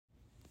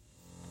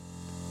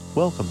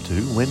Welcome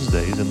to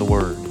Wednesdays in the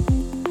Word.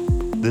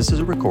 This is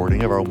a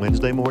recording of our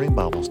Wednesday morning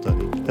Bible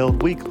study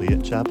held weekly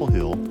at Chapel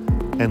Hill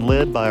and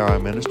led by our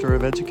Minister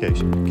of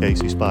Education,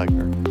 Casey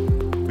Spigner.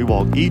 We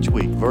walk each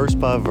week verse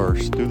by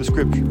verse through the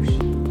Scriptures,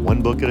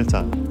 one book at a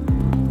time.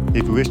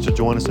 If you wish to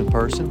join us in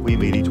person, we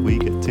meet each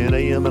week at 10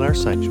 a.m. in our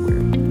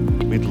sanctuary.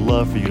 We'd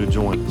love for you to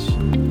join us.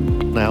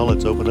 Now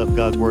let's open up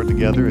God's Word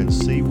together and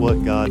see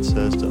what God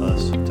says to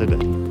us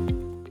today.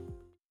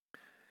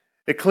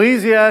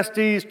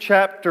 Ecclesiastes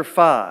chapter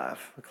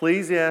 5.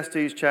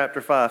 Ecclesiastes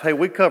chapter 5. Hey,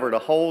 we covered a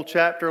whole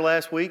chapter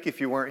last week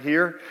if you weren't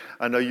here.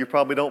 I know you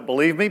probably don't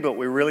believe me, but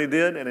we really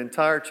did. An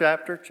entire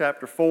chapter,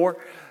 chapter 4.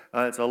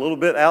 It's a little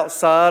bit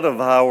outside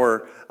of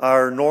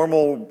our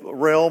normal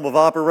realm of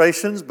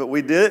operations, but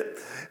we did it.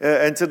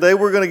 And today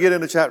we're going to get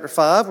into chapter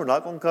 5. We're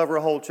not going to cover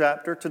a whole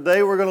chapter.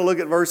 Today we're going to look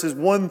at verses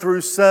 1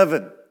 through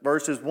 7.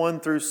 Verses 1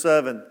 through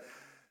 7.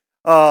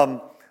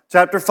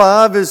 Chapter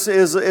 5 is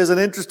an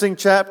interesting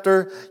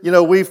chapter. You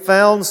know, we've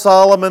found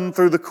Solomon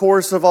through the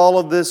course of all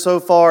of this so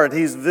far, and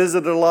he's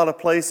visited a lot of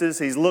places.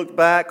 He's looked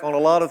back on a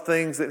lot of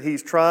things that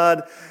he's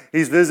tried.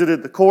 He's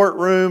visited the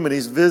courtroom, and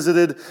he's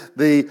visited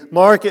the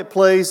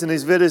marketplace, and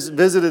he's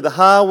visited the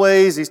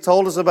highways. He's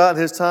told us about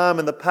his time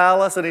in the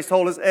palace, and he's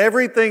told us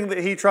everything that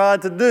he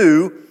tried to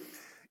do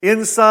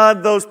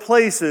inside those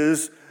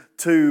places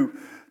to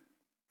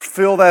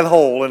fill that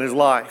hole in his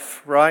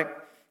life, right?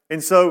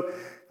 And so,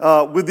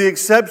 with the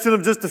exception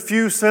of just a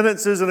few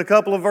sentences and a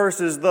couple of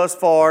verses thus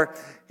far,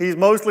 he's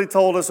mostly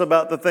told us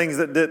about the things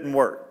that didn't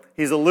work.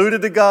 He's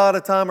alluded to God a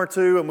time or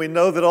two, and we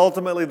know that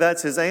ultimately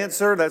that's his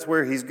answer. That's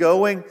where he's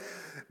going.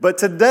 But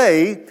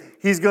today,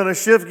 he's going to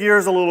shift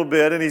gears a little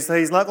bit, and he's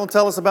not going to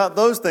tell us about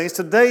those things.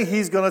 Today,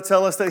 he's going to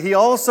tell us that he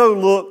also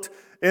looked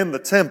in the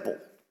temple.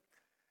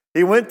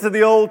 He went to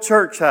the old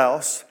church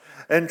house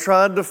and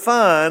tried to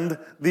find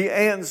the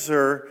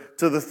answer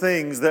to the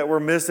things that were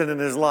missing in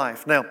his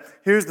life. Now,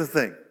 here's the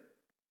thing.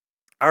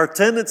 Our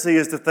tendency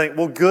is to think,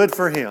 well, good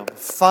for him.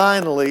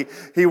 Finally,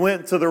 he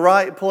went to the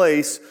right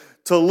place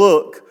to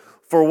look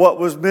for what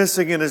was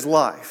missing in his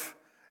life.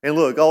 And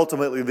look,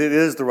 ultimately, it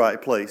is the right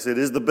place. It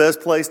is the best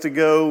place to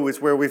go.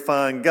 It's where we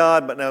find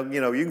God. But now,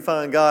 you can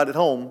find God at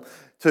home,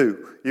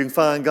 too. You can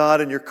find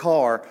God in your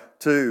car,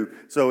 too.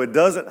 So it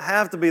doesn't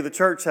have to be the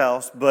church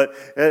house, but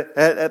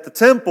at the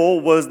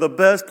temple was the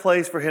best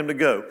place for him to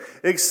go,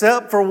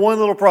 except for one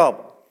little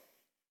problem.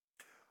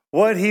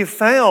 What he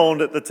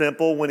found at the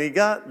temple when he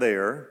got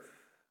there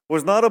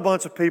was not a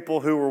bunch of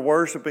people who were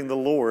worshiping the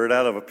Lord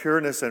out of a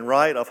pureness and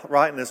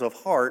rightness of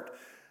heart,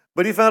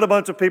 but he found a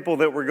bunch of people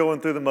that were going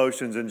through the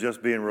motions and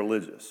just being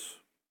religious.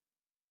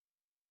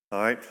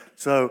 All right,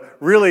 so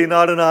really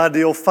not an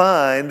ideal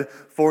find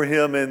for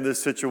him in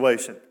this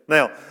situation.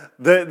 Now,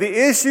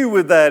 the issue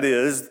with that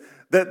is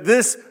that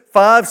this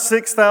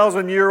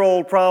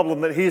 6,000-year-old problem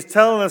that he's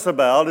telling us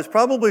about is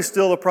probably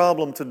still a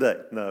problem today.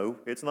 No,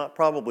 it's not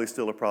probably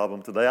still a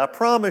problem today. I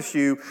promise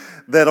you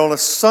that on a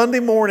Sunday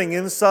morning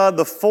inside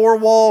the four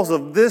walls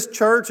of this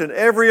church and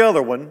every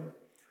other one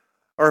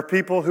are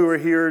people who are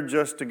here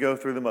just to go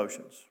through the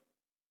motions.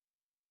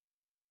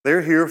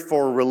 They're here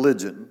for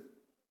religion.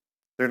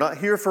 They're not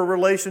here for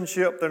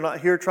relationship. They're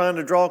not here trying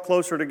to draw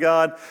closer to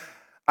God.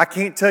 I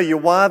can't tell you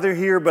why they're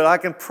here, but I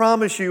can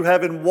promise you,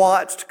 having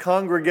watched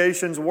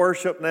congregations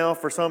worship now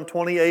for some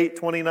 28,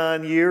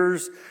 29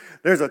 years,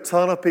 there's a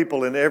ton of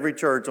people in every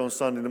church on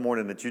Sunday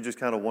morning that you just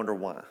kind of wonder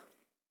why.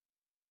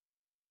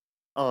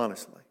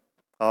 Honestly.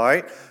 All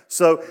right?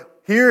 So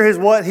here is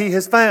what he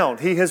has found.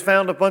 He has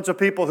found a bunch of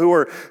people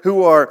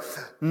who are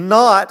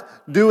not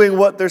doing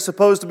what they're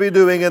supposed to be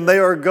doing, and they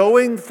are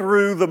going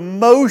through the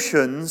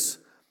motions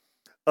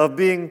of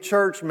being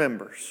church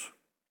members.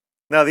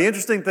 Now, the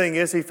interesting thing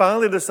is he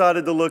finally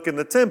decided to look in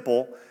the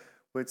temple,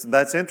 which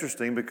that's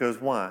interesting because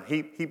why?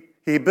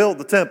 He built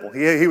the temple.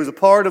 He was a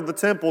part of the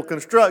temple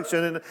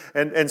construction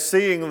and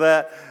seeing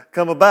that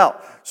come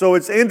about. So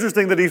it's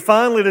interesting that he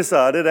finally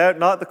decided,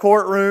 not the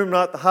courtroom,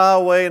 not the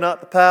highway,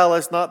 not the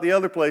palace, not the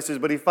other places,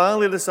 but he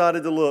finally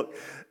decided to look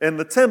in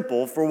the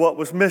temple for what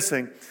was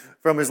missing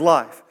from his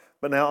life.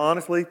 But now,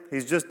 honestly,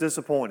 he's just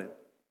disappointed.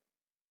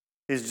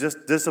 He's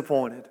just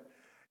disappointed.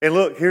 And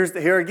look,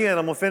 here again,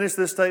 I'm going to finish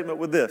this statement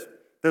with this.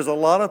 There's a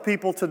lot of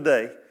people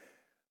today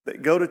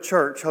that go to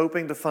church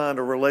hoping to find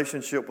a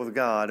relationship with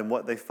God, and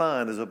what they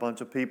find is a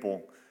bunch of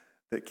people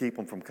that keep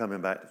them from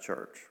coming back to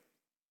church.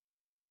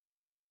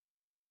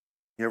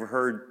 You ever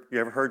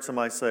heard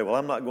somebody say, well,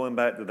 I'm not going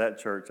back to that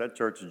church. That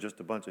church is just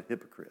a bunch of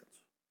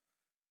hypocrites.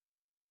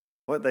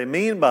 What they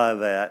mean by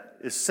that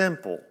is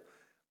simple.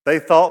 They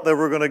thought they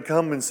were going to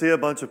come and see a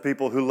bunch of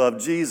people who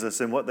loved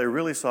Jesus, and what they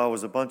really saw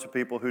was a bunch of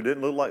people who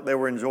didn't look like they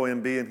were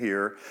enjoying being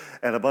here,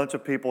 and a bunch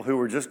of people who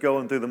were just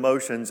going through the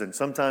motions. And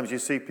sometimes you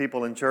see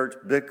people in church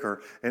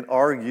bicker and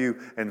argue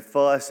and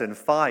fuss and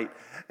fight.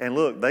 And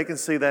look, they can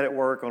see that at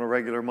work on a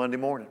regular Monday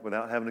morning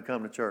without having to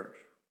come to church.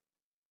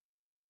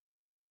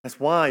 That's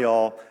why,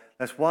 y'all,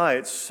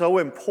 it's so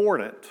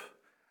important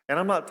And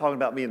I'm not talking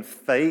about being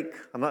fake.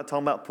 I'm not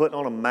talking about putting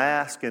on a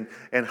mask and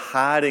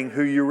hiding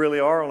who you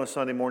really are on a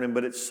Sunday morning.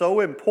 But it's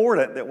so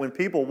important that when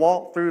people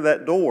walk through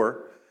that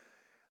door,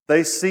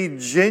 they see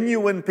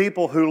genuine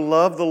people who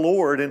love the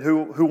Lord and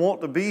who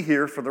want to be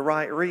here for the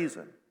right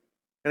reason.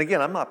 And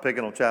again, I'm not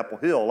picking on Chapel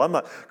Hill. I'm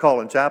not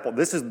calling Chapel.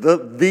 This is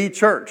the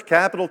church,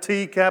 capital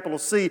T, capital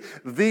C.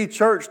 The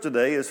church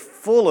today is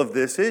full of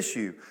this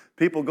issue.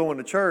 People going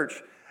to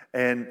church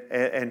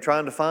and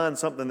trying to find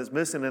something that's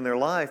missing in their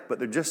life, but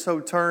they're just so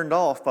turned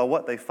off by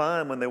what they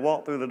find when they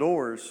walk through the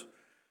doors.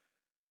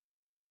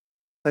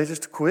 They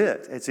just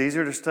quit. It's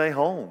easier to stay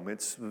home.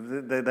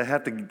 They don't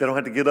have to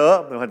get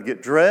up. They don't have to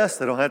get dressed.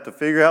 They don't have to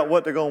figure out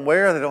what they're going to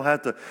wear. They don't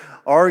have to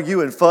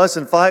argue and fuss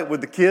and fight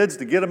with the kids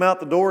to get them out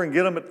the door and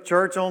get them at the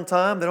church on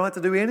time. They don't have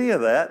to do any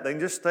of that. They can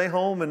just stay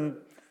home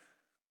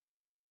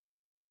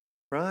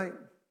right?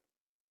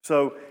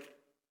 So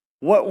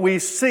what we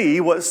see,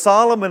 what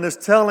Solomon is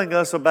telling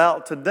us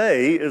about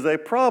today is a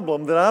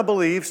problem that I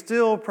believe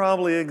still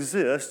probably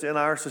exists in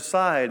our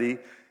society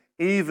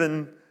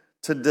even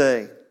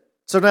today.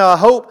 So now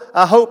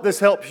I hope this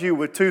helps you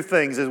with two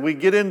things. As we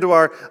get into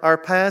our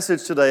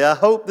passage today, I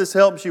hope this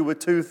helps you with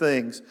two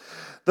things.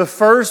 The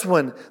first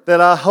one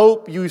that I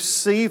hope you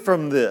see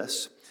from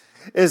this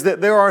is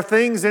that there are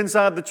things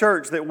inside the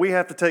church that we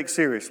have to take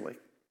seriously.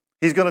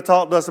 He's going to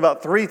talk to us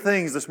about three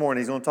things this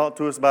morning. He's going to talk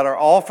to us about our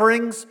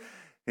offerings.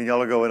 And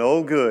y'all are going,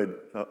 oh good,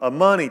 a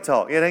money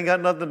talk. It ain't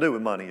got nothing to do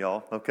with money,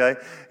 y'all, okay?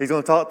 He's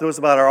going to talk to us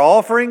about our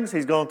offerings.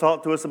 He's going to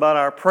talk to us about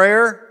our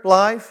prayer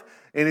life.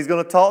 And he's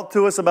going to talk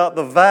to us about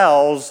the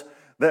vows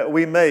that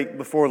we make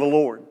before the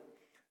Lord.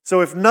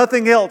 So if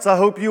nothing else, I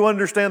hope you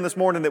understand this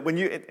morning that when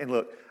you, and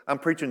look, I'm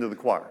preaching to the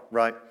choir,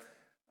 right?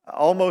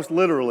 Almost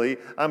literally,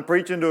 I'm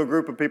preaching to a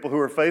group of people who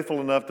are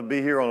faithful enough to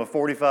be here on a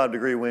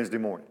 45-degree Wednesday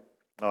morning,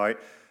 all right?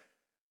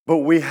 But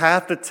we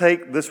have to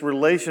take this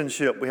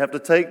relationship, we have to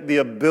take the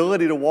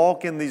ability to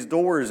walk in these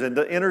doors and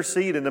to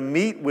intercede and to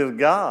meet with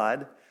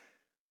God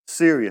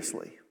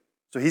seriously.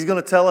 So he's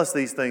going to tell us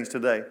these things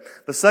today.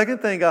 The second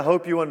thing I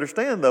hope you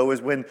understand, though,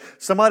 is when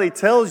somebody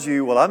tells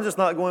you, well, I'm just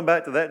not going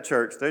back to that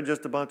church, they're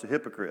just a bunch of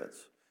hypocrites.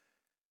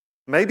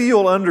 Maybe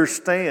you'll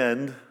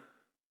understand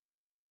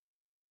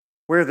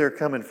where they're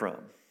coming from.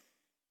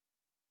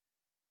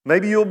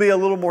 Maybe you'll be a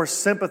little more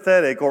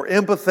sympathetic or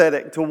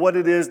empathetic to what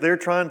it is they're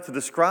trying to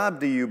describe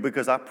to you,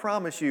 because I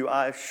promise you,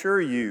 I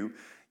assure you,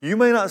 you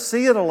may not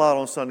see it a lot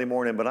on Sunday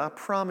morning, but I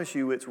promise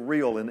you it's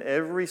real in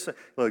every...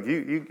 Look,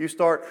 you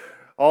start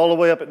all the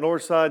way up at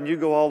Northside and you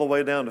go all the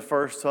way down to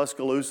First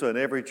Tuscaloosa and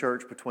every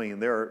church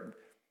between.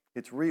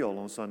 It's real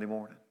on Sunday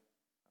morning.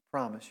 I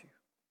promise you.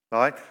 All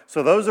right?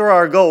 So those are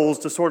our goals,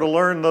 to sort of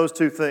learn those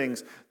two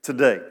things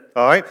today.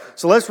 All right?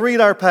 So let's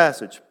read our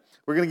passage.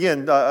 We're going to,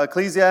 again,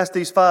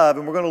 Ecclesiastes 5,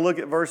 and we're going to look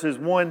at verses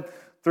 1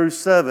 through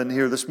 7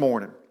 here this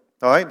morning.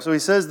 All right? So he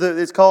says that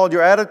it's called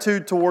your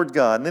attitude toward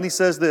God. And then he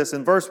says this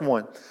in verse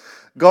 1.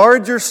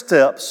 Guard your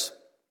steps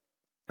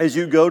as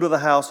you go to the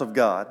house of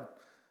God.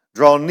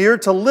 Draw near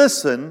to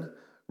listen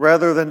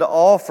rather than to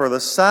offer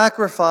the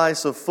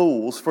sacrifice of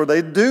fools, for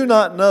they do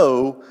not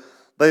know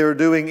they are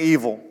doing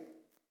evil.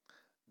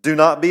 Do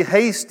not be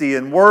hasty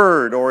in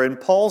word or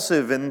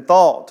impulsive in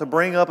thought to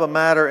bring up a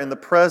matter in the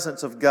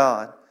presence of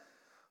God.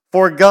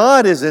 For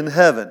God is in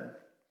heaven,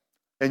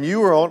 and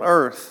you are on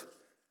earth.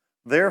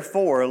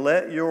 Therefore,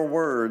 let your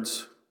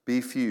words be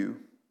few.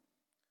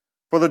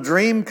 For the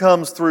dream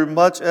comes through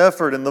much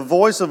effort, and the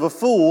voice of a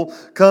fool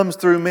comes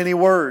through many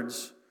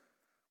words.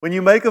 When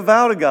you make a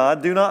vow to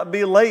God, do not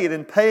be late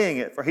in paying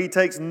it, for He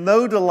takes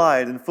no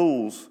delight in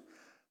fools.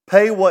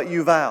 Pay what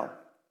you vow.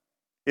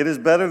 It is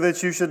better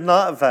that you should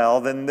not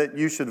vow than that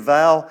you should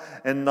vow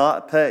and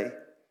not pay.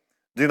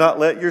 Do not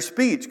let your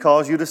speech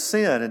cause you to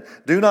sin, and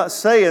do not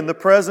say in the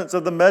presence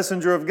of the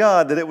messenger of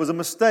God that it was a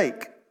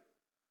mistake.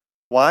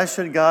 Why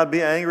should God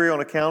be angry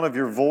on account of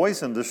your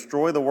voice and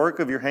destroy the work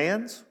of your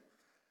hands?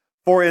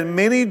 For in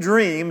many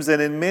dreams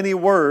and in many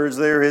words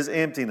there is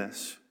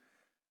emptiness.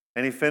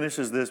 And he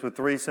finishes this with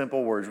three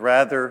simple words.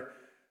 Rather,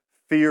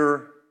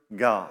 fear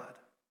God.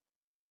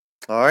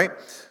 All right?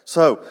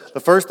 So,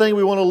 the first thing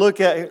we want to look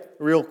at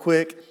real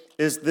quick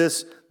is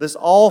this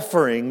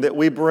offering that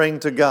we bring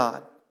to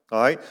God.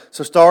 All right?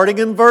 So, starting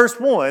in verse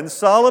 1,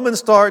 Solomon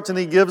starts and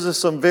he gives us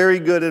some very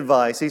good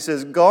advice. He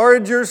says,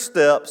 guard your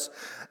steps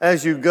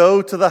as you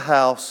go to the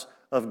house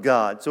of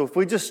God. So, if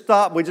we just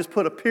stop, we just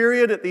put a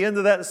period at the end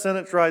of that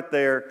sentence right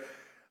there,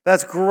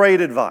 that's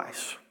great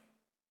advice.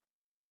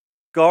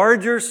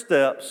 Guard your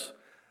steps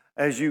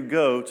as you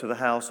go to the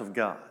house of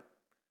God.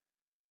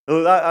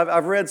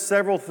 I've read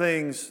several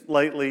things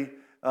lately.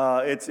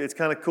 It's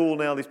kind of cool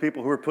now, these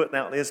people who are putting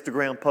out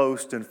Instagram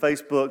posts and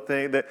Facebook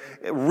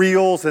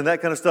reels and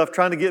that kind of stuff,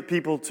 trying to get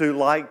people to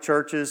like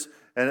churches.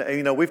 And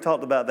you know, we've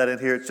talked about that in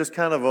here. It's just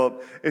kind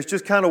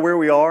of where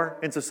we are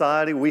in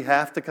society. We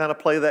have to kind of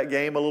play that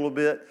game a little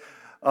bit.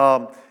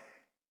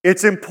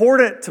 It's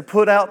important to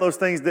put out those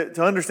things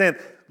to understand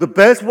the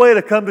best way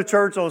to come to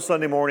church on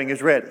Sunday morning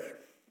is ready.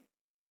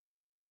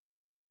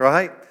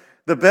 Right?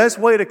 The best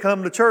way to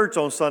come to church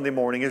on Sunday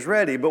morning is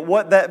ready. But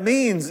what that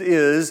means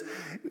is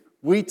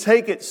we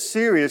take it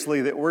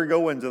seriously that we're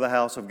going to the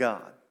house of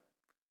God.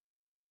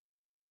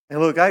 And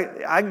look,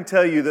 I can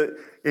tell you that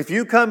if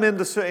you come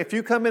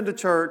into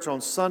church on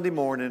Sunday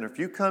morning, or if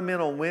you come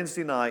in on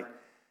Wednesday night,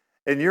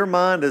 and your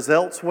mind is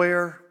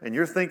elsewhere, and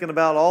you're thinking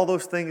about all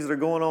those things that are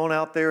going on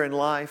out there in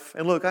life.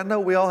 And look, I know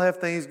we all have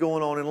things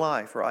going on in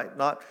life, right?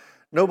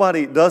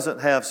 Nobody doesn't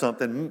have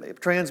something.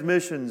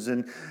 Transmissions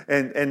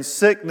and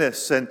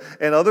sickness and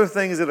other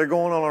things that are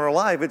going on in our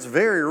life. It's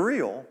very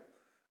real.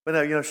 But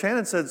now,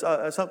 Shannon said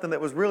something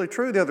that was really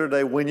true the other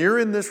day. When you're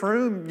in this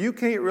room, you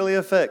can't really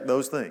affect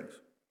those things.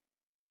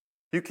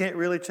 You can't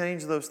really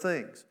change those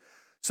things.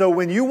 So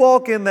when you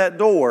walk in that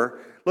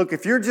door, look,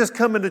 if you're just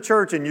coming to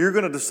church and you're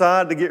going to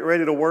decide to get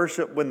ready to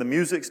worship when the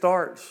music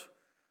starts,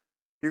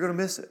 you're going to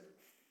miss it.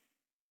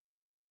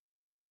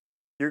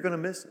 You're going to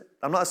miss it.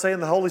 I'm not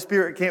saying the Holy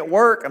Spirit can't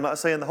work. I'm not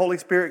saying the Holy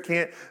Spirit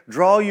can't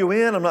draw you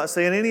in. I'm not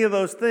saying any of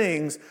those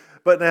things.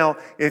 But now,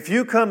 if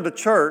you come to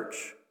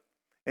church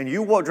and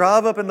you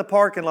drive up in the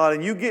parking lot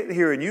and you get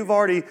here and you've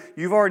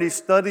already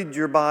studied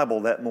your Bible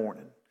that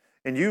morning,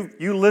 and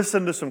you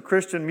listen to some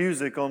Christian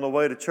music on the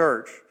way to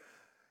church,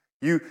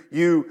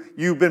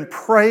 You've been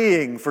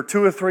praying for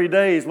 2 or 3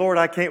 days. Lord,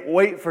 I can't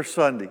wait for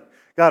Sunday.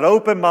 God,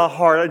 open my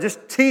heart.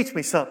 Just teach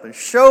me something.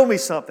 Show me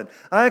something.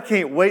 I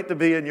can't wait to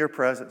be in your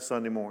presence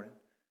Sunday morning.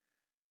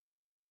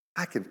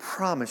 I can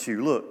promise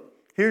you, look,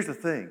 here's the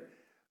thing.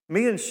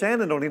 Me and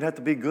Shannon don't even have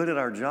to be good at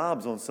our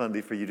jobs on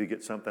Sunday for you to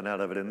get something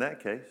out of it in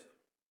that case.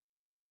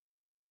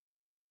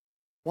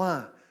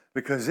 Why?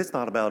 Because it's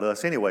not about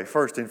us anyway,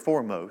 first and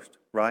foremost,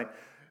 right?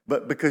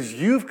 But because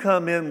you've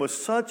come in with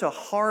such a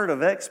heart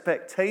of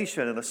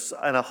expectation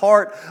and a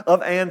heart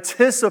of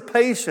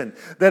anticipation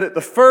that at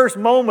the first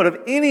moment of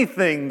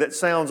anything that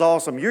sounds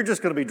awesome, you're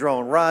just going to be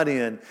drawn right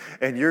in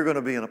and you're going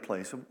to be in a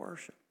place of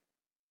worship.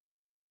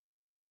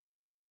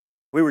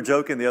 We were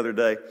joking the other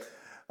day.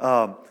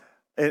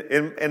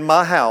 In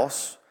my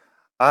house,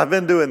 I've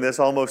been doing this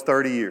almost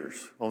 30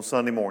 years on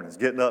Sunday mornings,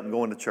 getting up and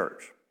going to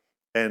church.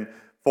 And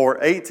for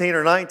 18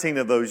 or 19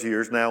 of those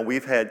years now,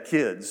 we've had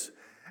kids.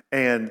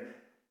 And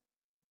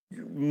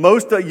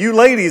most of you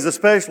ladies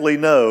especially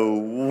know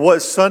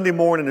what Sunday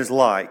morning is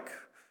like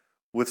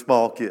with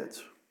small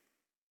kids.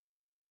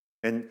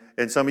 And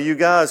some of you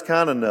guys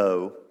kind of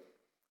know,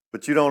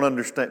 but you don't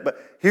understand. But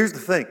here's the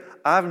thing.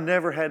 I've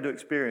never had to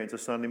experience a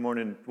Sunday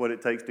morning what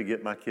it takes to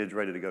get my kids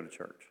ready to go to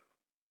church.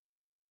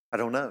 I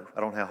don't know. I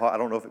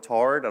don't know if it's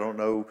hard. I don't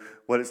know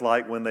what it's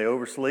like when they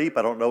oversleep.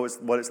 I don't know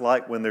what it's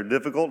like when they're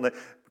difficult.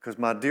 Because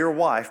my dear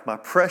wife, my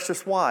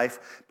precious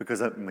wife,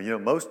 because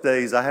most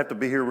days I have to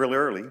be here really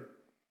early.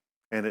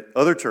 And at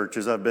other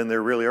churches, I've been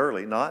there really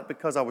early, not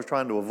because I was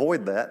trying to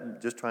avoid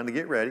that, just trying to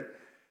get ready.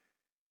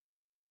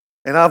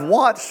 And I've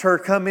watched her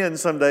come in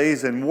some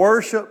days and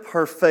worship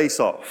her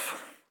face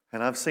off.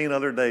 And I've seen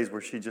other days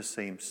where she just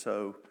seems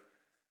so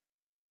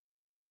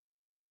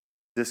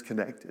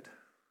disconnected,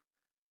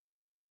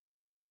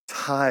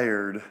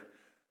 tired,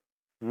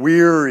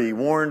 weary,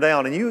 worn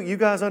down. And you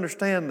guys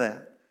understand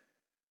that.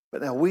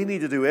 But now we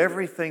need to do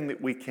everything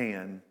that we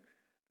can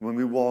when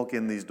we walk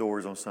in these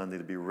doors on Sunday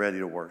to be ready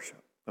to worship.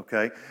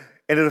 Okay?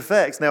 And it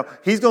affects. Now,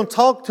 he's going to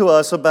talk to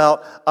us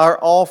about our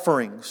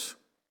offerings.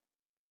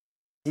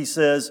 He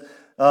says,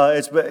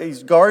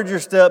 guard your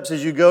steps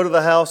as you go to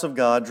the house of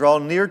God. Draw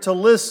near to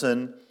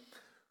listen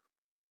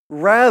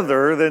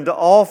rather than to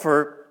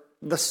offer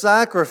the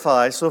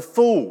sacrifice of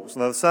fools.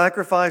 Now, the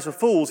sacrifice of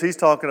fools he's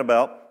talking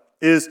about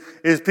is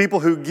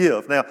people who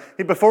give. Now,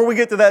 before we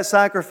get to that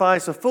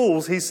sacrifice of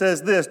fools, he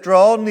says this,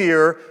 draw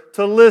near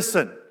to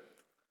listen.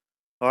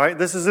 All right,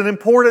 this is an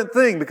important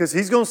thing because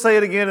he's going to say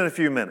it again in a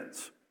few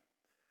minutes.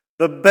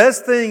 The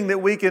best thing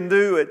that we can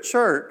do at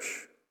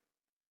church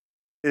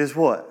is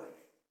what?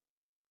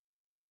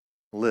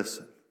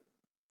 Listen.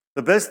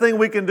 The best thing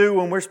we can do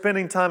when we're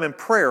spending time in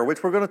prayer,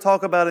 which we're going to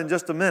talk about in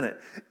just a minute,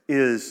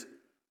 is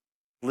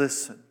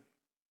listen.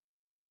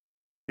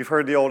 You've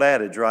heard the old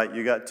adage, right?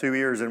 You got 2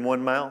 ears and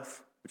 1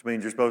 mouth, which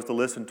means you're supposed to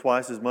listen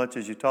twice as much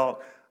as you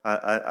talk.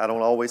 I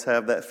don't always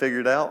have that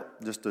figured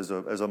out, just as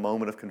a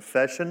moment of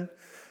confession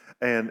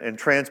and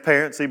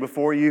transparency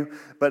before you.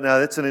 But now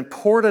it's an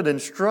important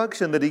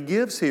instruction that he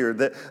gives here,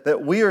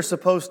 that we are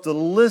supposed to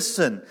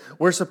listen.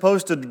 We're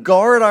supposed to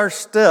guard our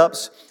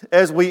steps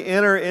as we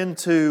enter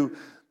into,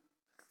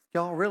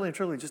 y'all, really and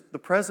truly, just the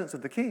presence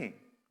of the King,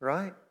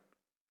 right?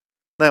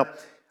 Now,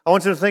 I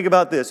want you to think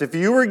about this. If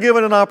you were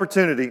given an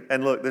opportunity,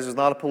 and look, this is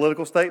not a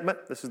political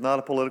statement, this is not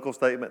a political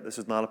statement, this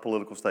is not a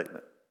political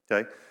statement,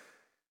 okay?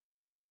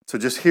 So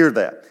just hear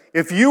that.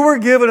 If you were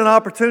given an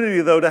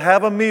opportunity, though, to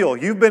have a meal,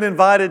 you've been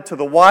invited to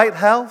the White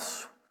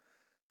House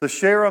to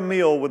share a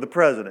meal with the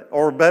president.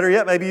 Or better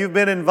yet, maybe you've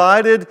been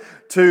invited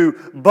to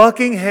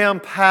Buckingham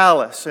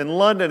Palace in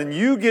London and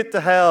you get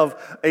to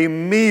have a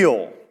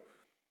meal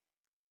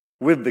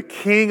with the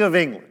King of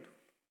England.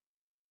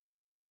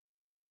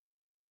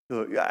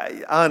 Look,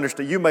 I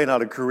understand you may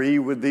not agree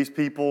with these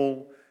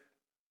people.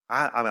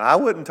 I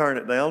wouldn't turn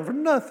it down for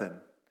nothing.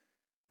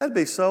 That'd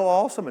be so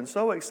awesome and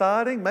so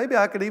exciting. Maybe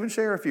I could even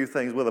share a few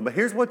things with them. But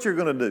here's what you're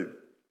going to do.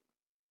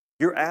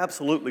 You're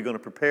absolutely going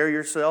to prepare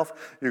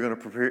yourself. You're going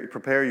to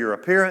prepare your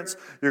appearance.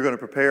 You're going to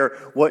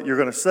prepare what you're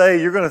going to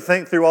say. You're going to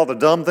think through all the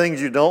dumb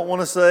things you don't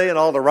want to say and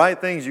all the right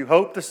things you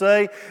hope to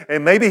say.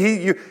 And maybe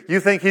you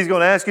think he's going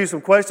to ask you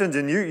some questions,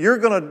 and you're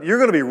going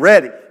to be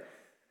ready.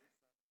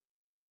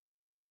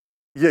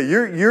 Yeah,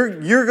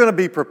 you're going to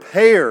be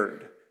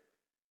prepared.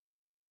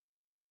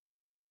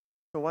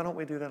 So why don't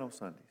we do that on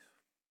Sundays?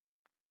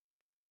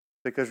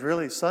 Because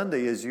really,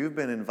 Sunday is you've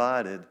been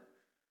invited.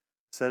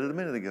 Said it a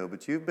minute ago,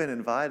 but you've been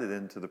invited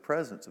into the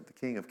presence of the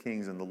King of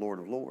Kings and the Lord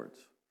of Lords,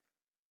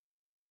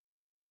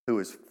 who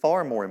is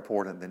far more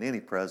important than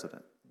any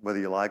president, whether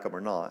you like him or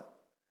not.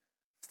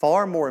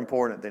 Far more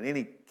important than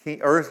any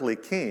earthly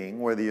king,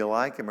 whether you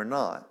like him or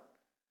not.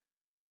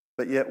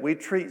 But yet we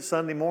treat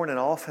Sunday morning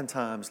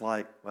oftentimes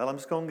like, well, I'm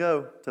just going to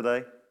go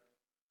today.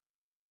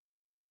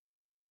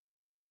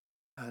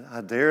 I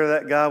dare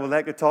that guy with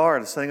that guitar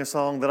to sing a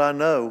song that I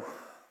know.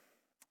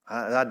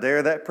 I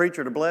dare that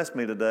preacher to bless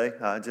me today.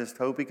 I just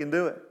hope he can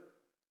do it.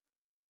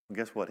 And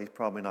guess what? He's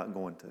probably not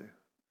going to.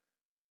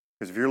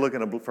 Because if you're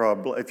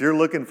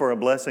looking for a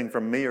blessing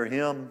from me or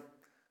him,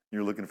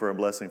 you're looking for a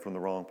blessing from the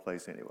wrong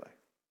place anyway.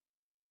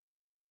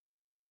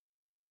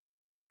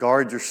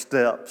 Guard your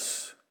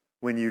steps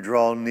when you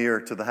draw near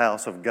to the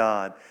house of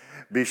God.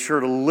 Be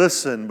sure to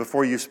listen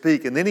before you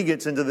speak. And then he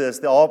gets into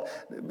this.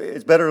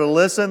 It's better to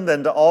listen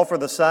than to offer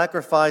the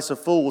sacrifice of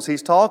fools.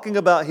 He's talking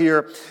about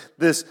here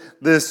this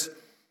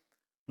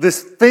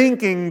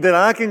thinking that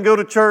I can go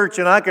to church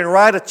and I can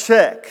write a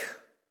check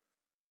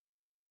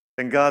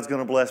and God's going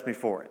to bless me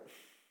for it.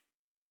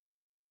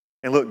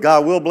 And look,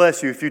 God will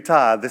bless you if you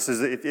tithe. This is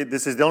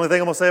the only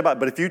thing I'm going to say about it.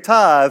 But if you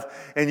tithe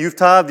and you've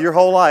tithed your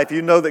whole life,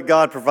 you know that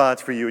God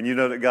provides for you and you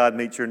know that God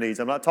meets your needs.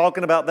 I'm not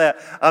talking about that.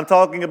 I'm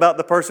talking about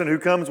the person who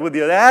comes with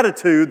the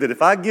attitude that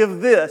if I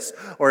give this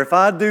or if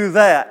I do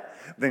that,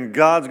 then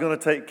God's going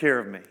to take care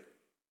of me.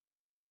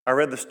 I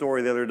read the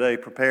story the other day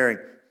preparing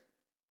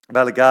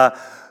about a guy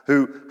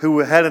who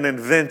had an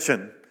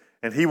invention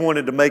and he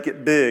wanted to make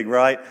it big,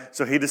 right?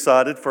 So he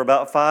decided for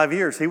about 5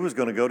 years he was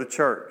going to go to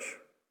church.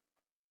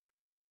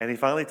 And he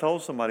finally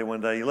told somebody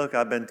one day, look,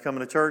 I've been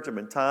coming to church, I've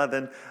been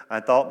tithing. I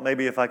thought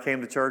maybe if I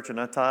came to church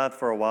and I tithed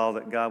for a while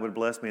that God would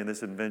bless me and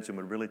this invention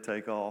would really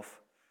take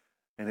off.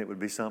 And it would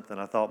be something.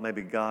 I thought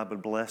maybe God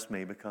would bless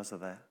me because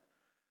of that.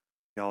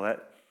 Y'all,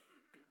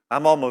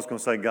 I'm almost going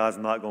to say God's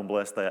not going to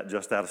bless that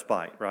just out of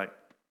spite, right?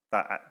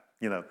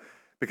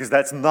 Because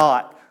that's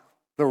not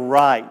the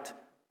right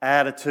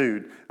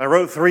attitude. I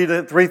wrote three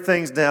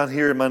things down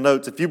here in my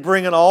notes. If you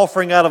bring an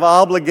offering out of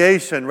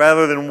obligation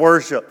rather than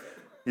worship,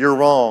 you're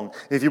wrong.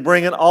 If you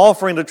bring an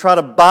offering to try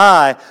to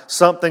buy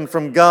something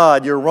from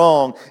God, you're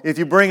wrong. If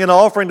you bring an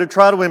offering to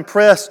try to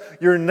impress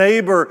your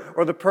neighbor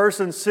or the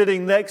person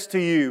sitting next to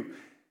you,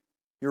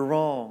 you're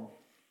wrong.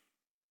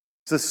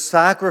 It's a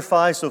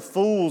sacrifice of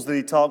fools that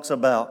he talks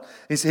about.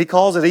 He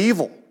calls it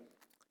evil.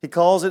 He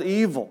calls it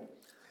evil.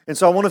 And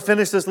so I want to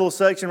finish this little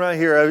section right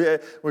here.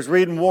 I was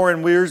reading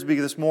Warren Wiersbe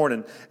this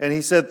morning, and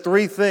he said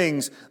 3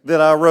 things that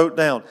I wrote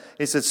down.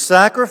 He said,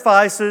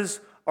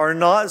 sacrifices are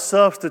not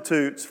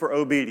substitutes for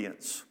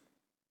obedience.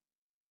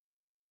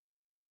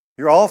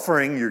 Your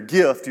offering, your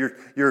gift,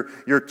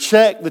 your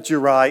check that you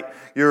write,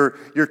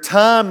 your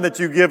time that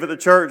you give at the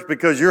church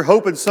because you're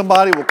hoping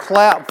somebody will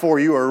clap for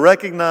you or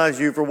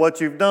recognize you for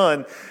what you've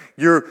done,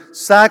 your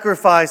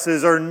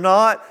sacrifices are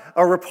not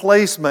a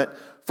replacement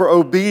for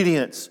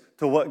obedience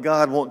to what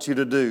God wants you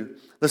to do.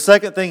 The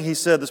second thing he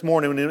said this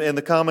morning in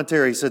the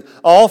commentary, he said,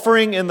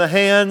 offering in the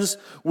hands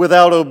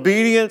without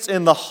obedience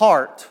in the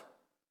heart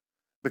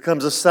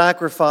becomes a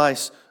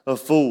sacrifice of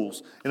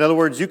fools. In other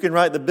words, you can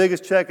write the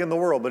biggest check in the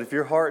world, but if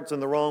your heart's in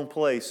the wrong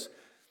place,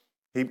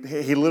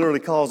 he literally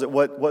calls it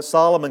what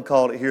Solomon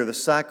called it here, the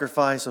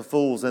sacrifice of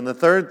fools. And the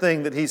third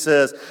thing that he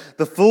says,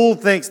 the fool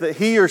thinks that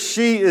he or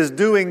she is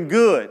doing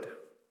good,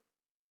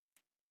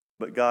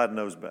 but God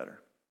knows better.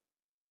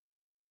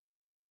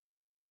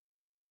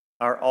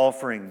 Our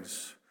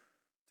offerings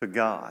to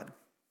God.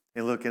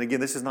 And look, and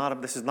again, this is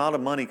not a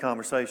money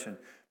conversation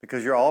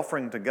because your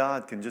offering to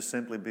God can just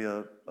simply be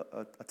a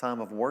time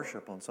of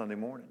worship on Sunday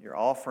morning. Your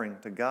offering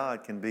to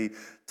God can be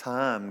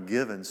time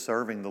given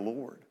serving the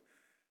Lord.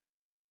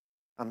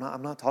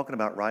 I'm not talking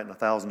about writing a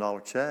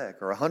 $1,000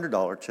 check or a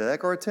 $100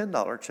 check or a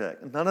 $10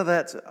 check. None of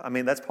that's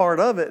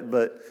part of it,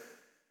 but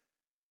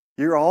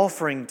your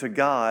offering to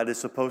God is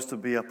supposed to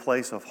be a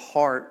place of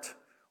heart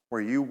where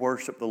you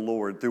worship the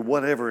Lord through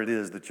whatever it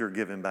is that you're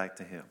giving back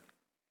to Him.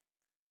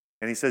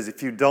 And he says,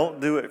 if you don't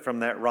do it from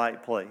that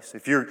right place,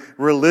 if you're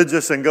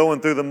religious and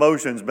going through the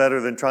motions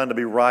better than trying to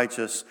be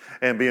righteous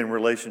and be in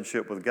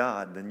relationship with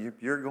God, then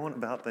you're going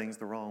about things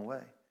the wrong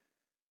way.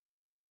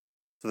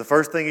 So the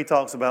first thing he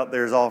talks about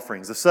there is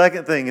offerings. The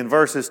second thing in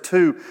verses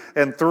 2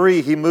 and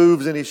 3, he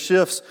moves and he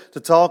shifts to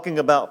talking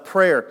about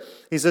prayer.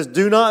 He says,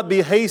 do not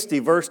be hasty,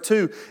 verse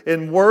 2,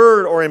 in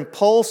word or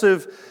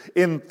impulsive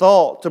in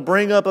thought to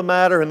bring up a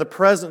matter in the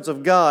presence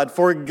of God.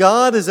 For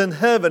God is in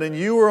heaven and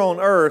you are on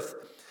earth.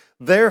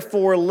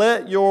 Therefore,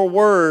 let your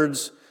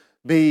words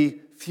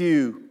be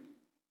few.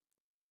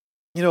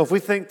 You know, if we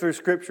think through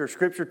Scripture,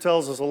 Scripture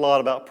tells us a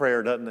lot about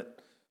prayer, doesn't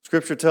it?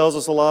 Scripture tells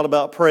us a lot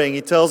about praying.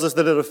 He tells us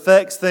that it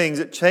affects things,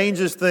 it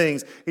changes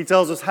things. He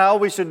tells us how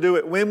we should do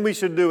it, when we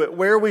should do it,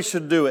 where we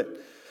should do it.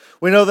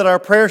 We know that our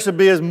prayer should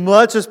be as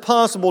much as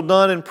possible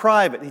done in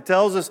private. He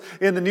tells us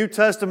in the New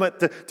Testament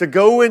to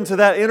go into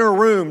that inner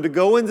room, to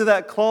go into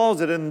that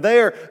closet, and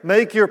there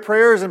make your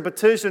prayers and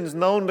petitions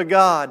known to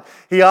God.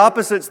 He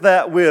opposites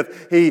that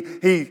with,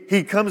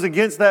 he comes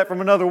against that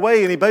from another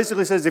way, and he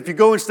basically says, if you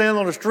go and stand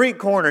on a street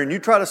corner and you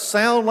try to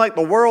sound like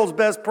the world's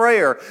best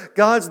prayer,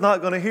 God's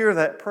not going to hear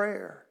that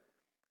prayer.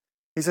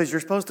 He says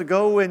you're supposed to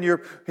go in your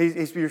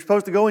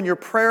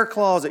prayer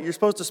closet. You're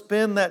supposed to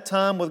spend that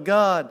time with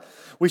God.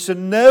 We should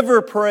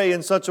never pray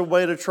in such a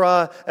way to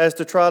try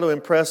to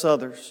impress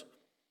others.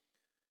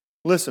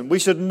 Listen, we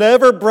should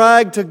never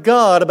brag to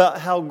God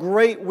about how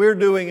great we're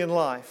doing in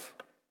life.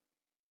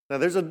 Now,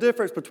 there's a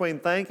difference between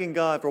thanking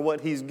God for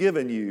what He's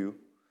given you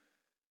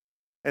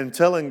and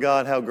telling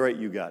God how great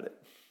you got it.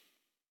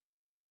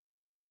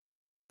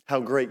 How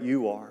great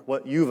you are,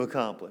 what you've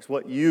accomplished,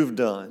 what you've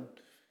done.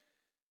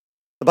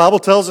 The Bible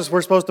tells us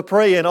we're supposed to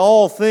pray in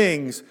all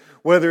things,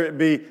 whether it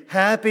be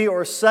happy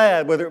or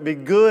sad, whether it be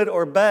good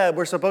or bad.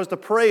 We're supposed to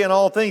pray in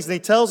all things. And He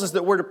tells us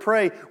that we're to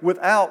pray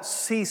without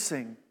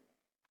ceasing.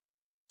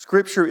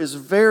 Scripture is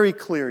very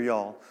clear,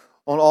 y'all,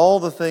 on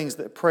all the things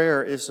that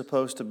prayer is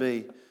supposed to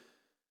be.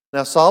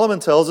 Now, Solomon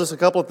tells us a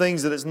couple of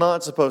things that it's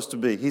not supposed to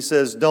be. He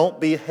says,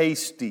 don't be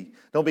hasty.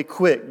 Don't be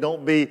quick.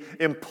 Don't be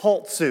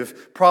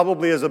impulsive,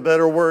 probably is a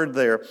better word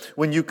there,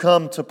 when you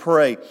come to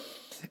pray.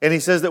 And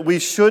he says that we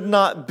should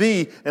not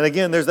be, and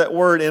again, there's that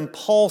word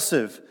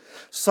impulsive.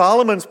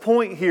 Solomon's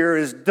point here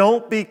is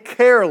don't be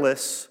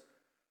careless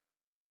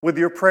with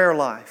your prayer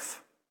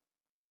life.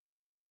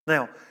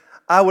 Now,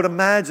 I would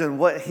imagine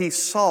what he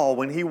saw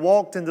when he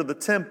walked into the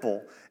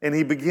temple and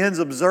he begins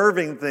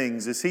observing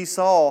things is he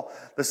saw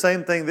the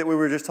same thing that we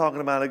were just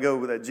talking about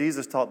ago that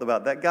Jesus talked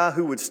about. That guy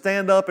who would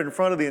stand up in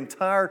front of the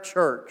entire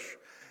church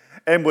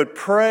and would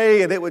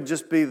pray, and it would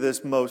just be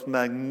this most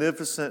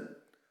magnificent,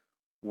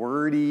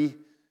 wordy,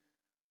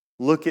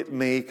 look at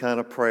me kind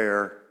of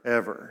prayer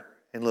ever.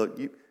 And look,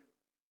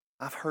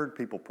 I've heard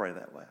people pray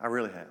that way. I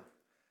really have.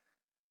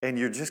 And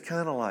you're just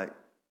kind of like,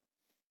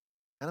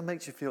 kind of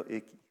makes you feel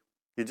icky.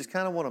 You just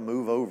kind of want to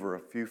move over a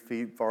few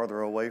feet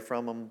farther away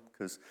from them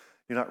because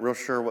you're not real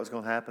sure what's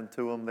going to happen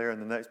to them there in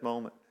the next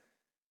moment.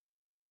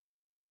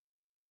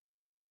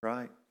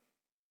 Right?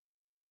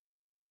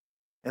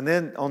 And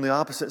then on the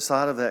opposite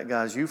side of that,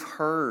 guys, you've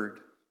heard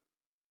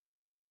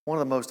one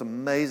of the most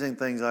amazing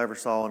things I ever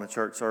saw in a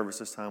church service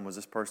this time was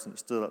this person that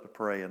stood up to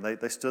pray. And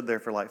they stood there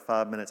for like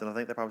 5 minutes. And I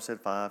think they probably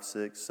said 5,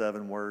 6,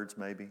 7 words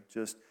maybe. It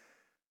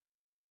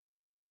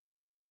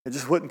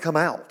just wouldn't come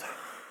out.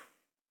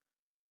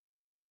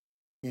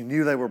 You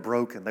knew they were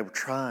broken. They were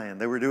trying.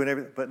 They were doing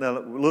everything. But now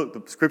look,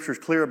 the Scripture's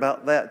clear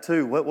about that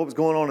too. What was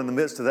going on in the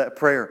midst of that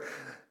prayer?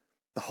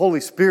 The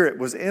Holy Spirit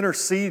was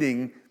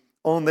interceding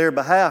on their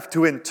behalf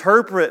to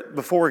interpret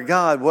before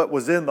God what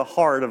was in the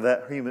heart of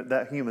that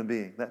human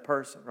being, that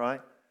person,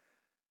 right?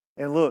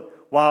 And look,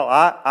 while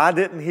I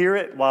didn't hear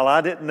it, while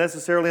I didn't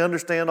necessarily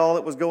understand all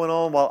that was going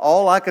on, while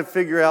all I could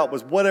figure out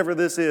was whatever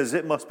this is,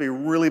 it must be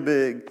really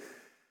big.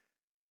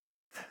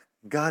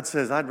 God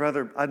says, I'd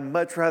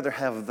much rather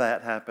have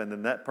that happen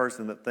than that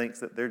person that thinks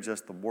that they're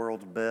just the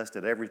world's best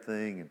at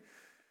everything. And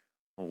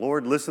well,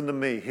 Lord, listen to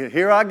me.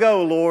 Here I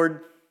go,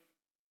 Lord.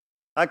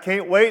 I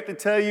can't wait to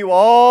tell you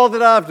all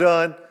that I've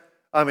done.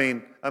 I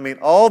mean,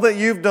 all that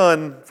you've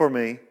done for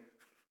me.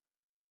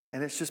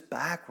 And it's just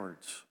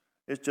backwards.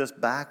 It's just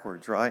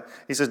backwards, right?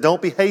 He says,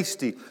 don't be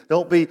hasty.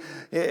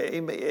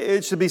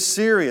 It should be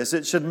serious.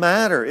 It should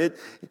matter.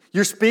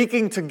 You're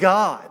speaking to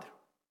God.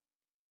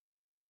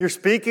 You're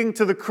speaking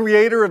to the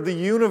creator of the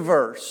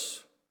universe.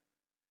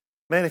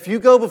 Man, if you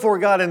go before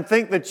God and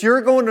think that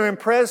you're going to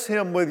impress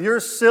Him with your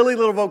silly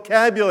little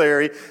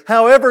vocabulary,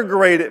 however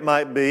great it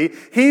might be,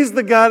 He's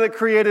the guy that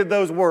created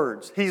those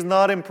words. He's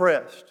not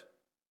impressed.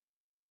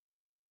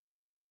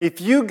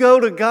 If you go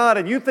to God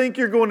and you think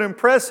you're going to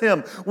impress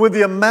Him with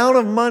the amount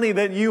of money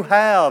that you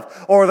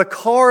have, or the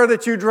car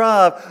that you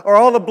drive, or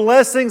all the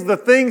blessings, the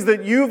things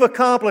that you've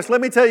accomplished,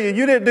 let me tell you,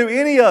 you didn't do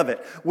any of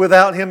it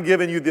without Him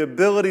giving you the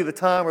ability, the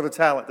time, or the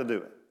talent to do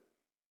it.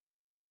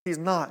 He's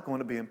not going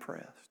to be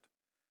impressed.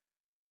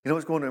 You know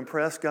what's going to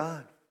impress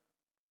God?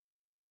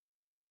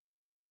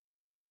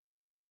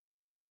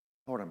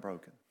 Lord, I'm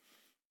broken.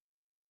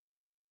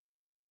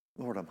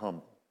 Lord, I'm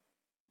humble.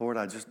 Lord,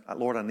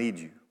 I need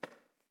you.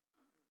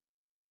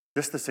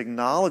 Just this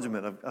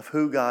acknowledgement of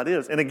who God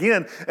is. And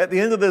again, at the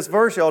end of this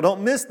verse, y'all,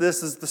 don't miss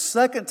this. This is the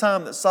second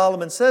time that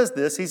Solomon says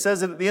this. He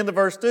says it at the end of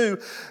verse 2.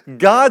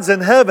 God's in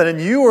heaven and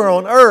you are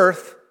on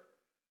earth.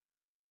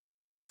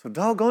 So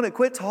doggone it,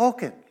 quit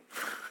talking.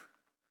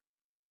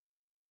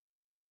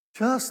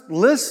 Just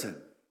listen.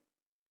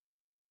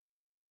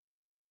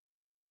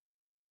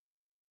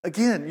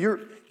 Again,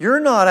 you're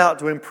not out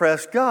to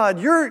impress God.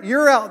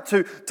 You're out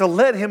to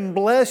let Him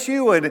bless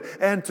you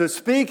and to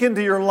speak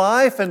into your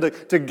life and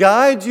to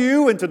guide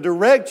you and to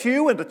direct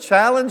you and to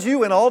challenge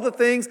you in all the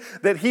things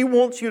that He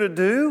wants you to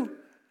do.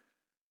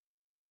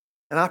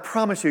 And I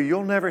promise you,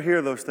 you'll never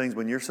hear those things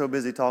when you're so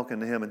busy talking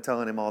to Him and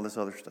telling Him all this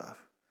other stuff.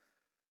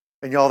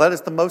 And y'all, that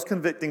is the most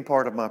convicting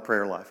part of my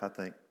prayer life, I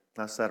think.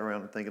 I sat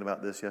around and thinking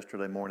about this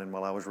yesterday morning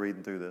while I was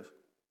reading through this.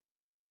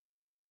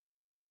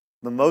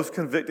 The most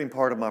convicting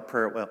part of my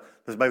prayer, well,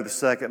 this may be the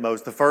second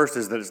most. The first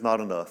is that it's not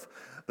enough.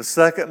 The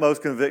second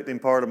most convicting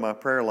part of my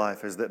prayer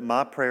life is that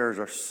my prayers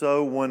are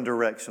so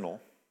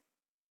one-directional.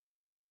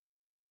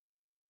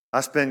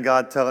 I spend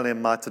God telling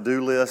Him my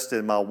to-do list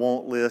and my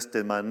want list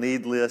and my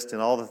need list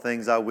and all the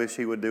things I wish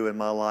He would do in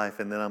my life,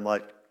 and then I'm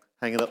like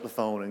hanging up the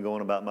phone and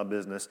going about my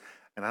business,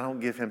 and I don't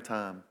give Him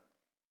time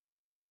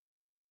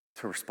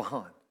to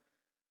respond,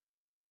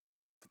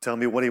 to tell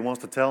me what He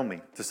wants to tell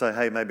me, to say,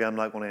 hey, maybe I'm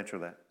not going to answer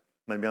that.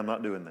 Maybe I'm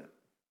not doing that.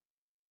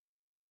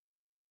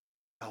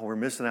 Oh, we're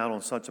missing out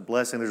on such a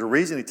blessing. There's a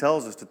reason He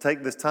tells us to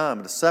take this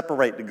time, to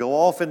separate, to go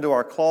off into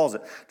our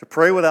closet, to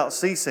pray without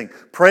ceasing.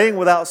 Praying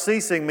without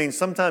ceasing means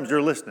sometimes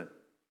you're listening.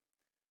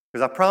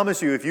 Because I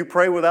promise you, if you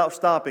pray without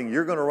stopping,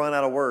 you're going to run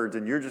out of words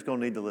and you're just going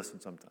to need to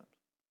listen sometimes.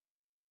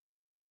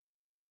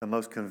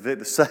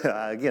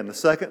 The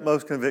second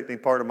most convicting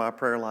part of my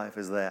prayer life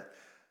is that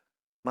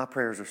my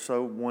prayers are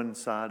so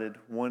one-sided,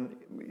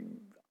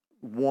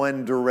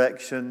 one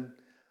direction.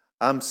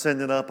 I'm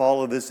sending up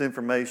all of this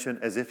information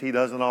as if He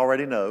doesn't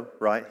already know,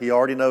 right? He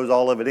already knows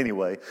all of it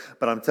anyway.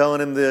 But I'm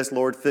telling Him this,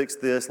 Lord, fix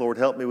this. Lord,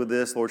 help me with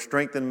this. Lord,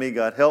 strengthen me.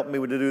 God, help me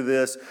to do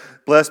this.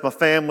 Bless my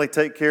family.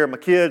 Take care of my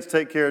kids.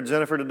 Take care of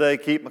Jennifer today.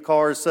 Keep my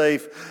cars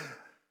safe.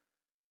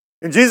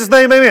 In Jesus'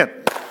 name, amen.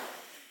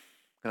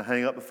 And I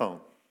hang up the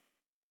phone.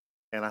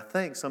 And I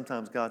think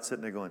sometimes God's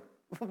sitting there going,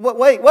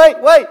 wait.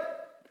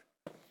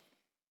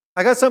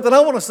 I got something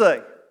I want to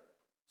say.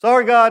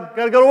 Sorry, God.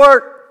 Got to go to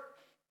work.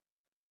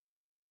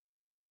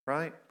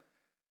 Right?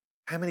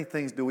 How many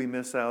things do we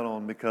miss out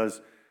on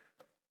because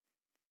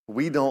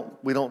we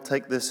don't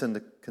take this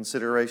into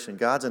consideration?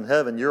 God's in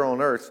heaven, you're on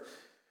earth,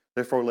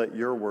 therefore let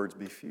your words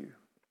be few.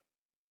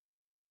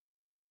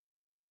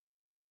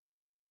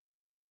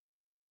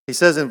 He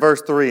says in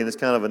verse 3, and it's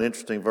kind of an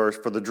interesting verse,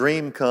 for the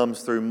dream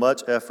comes through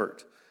much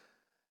effort.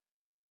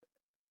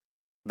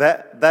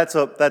 That's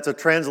a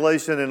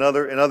translation. In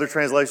other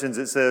translations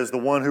it says the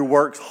one who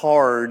works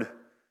hard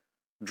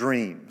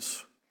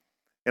dreams.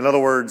 In other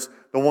words,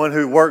 the one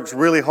who works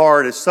really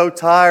hard is so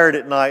tired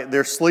at night,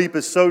 their sleep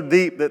is so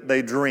deep that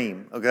they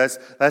dream. Okay,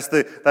 that's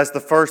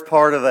the first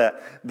part of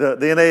that. The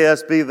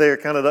NASB there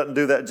kind of doesn't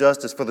do that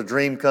justice, for the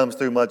dream comes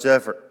through much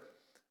effort.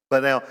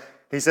 But now,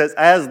 he says,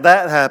 as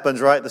that happens,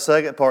 right, the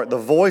second part, the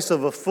voice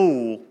of a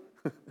fool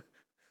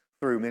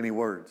through many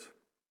words.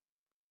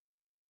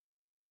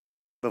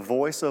 The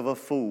voice of a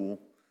fool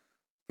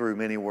through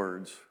many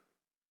words.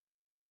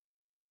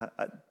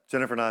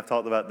 Jennifer and I have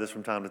talked about this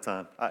from time to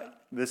time.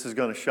 This is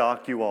going to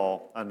shock you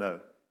all, I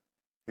know.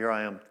 Here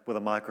I am with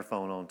a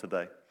microphone on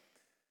today.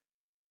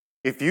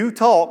 If you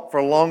talk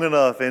for long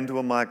enough into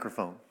a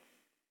microphone,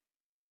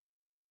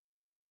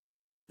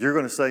 you're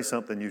going to say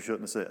something you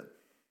shouldn't have said.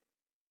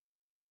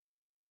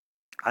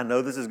 I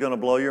know this is going to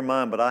blow your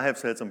mind, but I have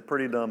said some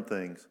pretty dumb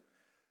things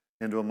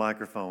into a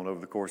microphone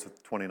over the course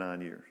of 29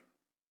 years.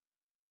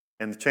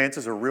 And the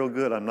chances are real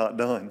good I'm not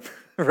done,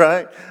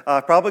 right?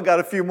 I've probably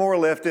got a few more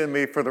left in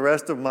me for the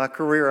rest of my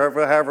career,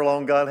 however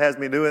long God has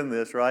me doing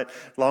this, right?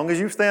 As long as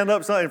you stand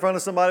up in front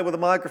of somebody with a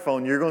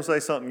microphone, you're going to say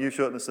something you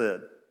shouldn't have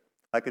said.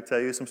 I could tell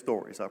you some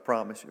stories, I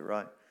promise you,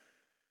 right?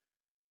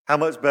 How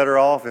much better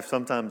off if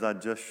sometimes I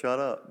just shut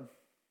up?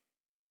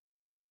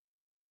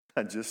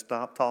 I just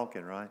stop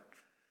talking, right?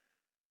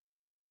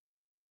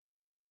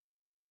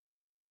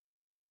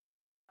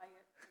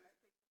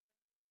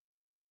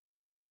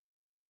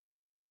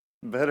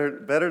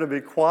 Better to be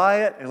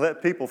quiet and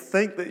let people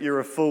think that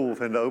you're a fool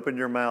than to open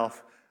your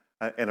mouth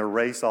and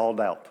erase all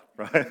doubt,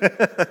 right?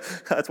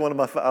 That's one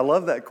of I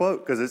love that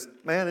quote because it's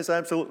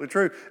absolutely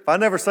true. If I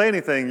never say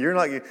anything, you're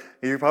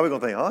probably going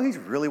to think, oh, he's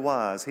really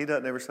wise. He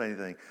doesn't ever say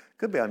anything.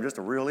 Could be I'm just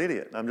a real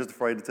idiot. I'm just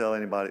afraid to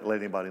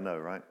let anybody know,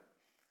 right?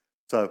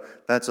 So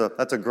that's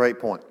a great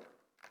point.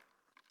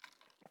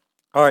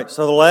 All right,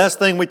 so the last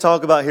thing we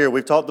talk about here,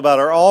 we've talked about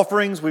our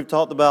offerings, we've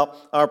talked about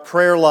our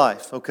prayer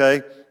life,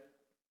 okay?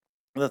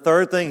 The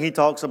third thing he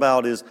talks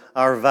about is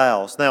our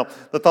vows. Now,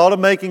 the thought of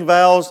making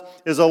vows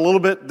is a little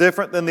bit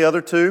different than the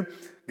other two.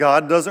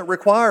 God doesn't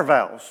require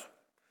vows.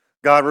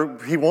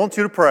 He wants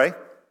you to pray,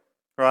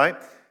 right?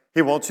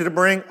 He wants you to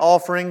bring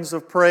offerings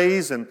of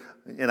praise and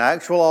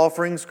actual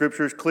offerings.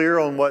 Scripture is clear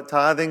on what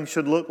tithing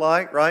should look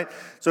like, right?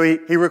 So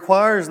he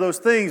requires those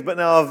things, but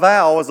now a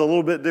vow is a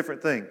little bit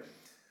different thing.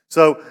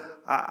 So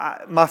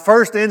my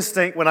first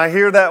instinct when I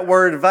hear that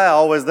word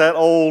vow is that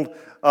old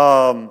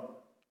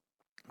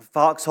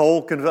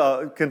foxhole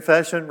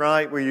confession,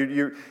 right?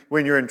 Where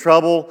when you're in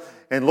trouble,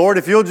 and Lord,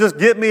 if you'll just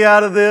get me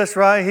out of this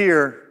right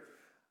here,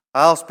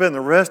 I'll spend the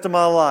rest of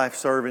my life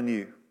serving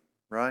you,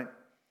 right?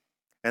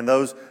 And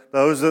those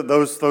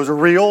are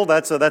real.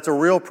 That's a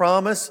real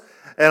promise.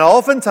 And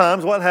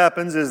oftentimes what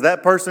happens is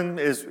that person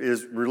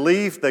is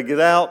relieved. They get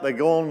out. They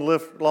go on to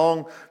live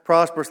long,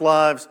 prosperous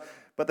lives.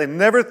 But they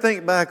never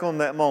think back on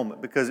that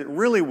moment because it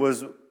really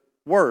was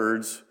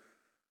words,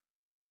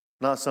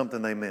 not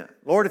something they meant.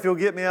 Lord, if you'll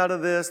get me out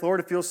of this. Lord,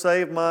 if you'll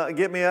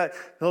get me out.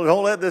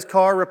 Don't let this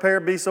car repair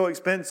be so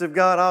expensive.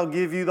 God, I'll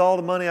give you all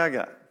the money I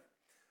got.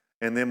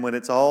 And then when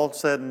it's all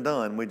said and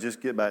done, we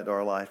just get back to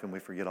our life and we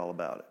forget all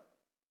about it.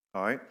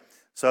 All right?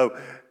 So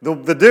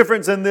the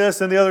difference in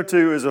this and the other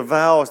two is a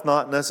vow is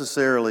not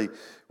necessarily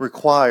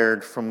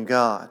required from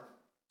God.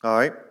 All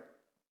right?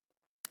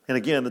 And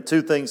again, the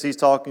two things he's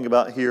talking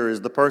about here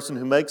is the person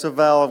who makes a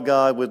vow of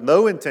God with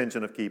no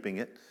intention of keeping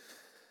it,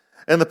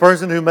 and the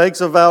person who makes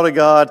a vow to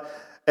God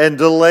and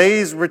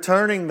delays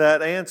returning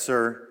that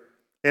answer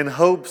in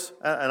hopes,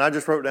 and I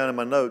just wrote down in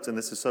my notes, and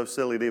this is so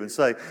silly to even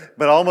say,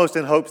 but almost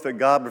in hopes that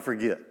God would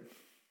forget.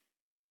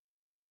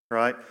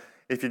 Right?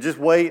 If you just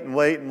wait and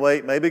wait and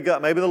wait, maybe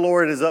the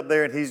Lord is up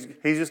there and he's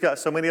just got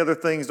so many other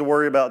things to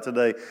worry about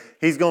today.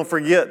 He's going to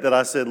forget that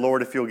I said,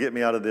 Lord, if you'll get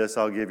me out of this,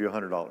 I'll give you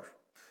 $100.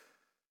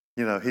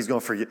 You know, he's going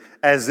to forget.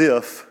 As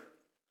if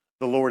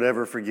the Lord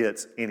ever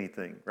forgets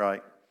anything,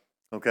 right?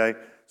 Okay?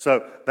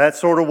 So that's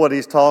sort of what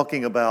he's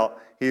talking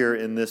about here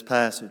in this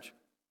passage.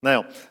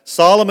 Now,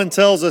 Solomon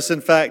tells us,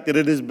 in fact, that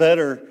it is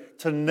better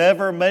to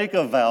never make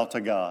a vow to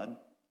God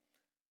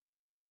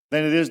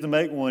than it is to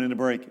make one and to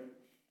break it.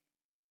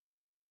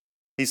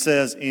 He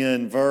says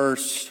in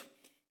verse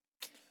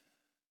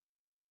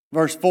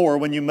 4,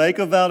 when you make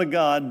a vow to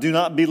God, do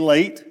not be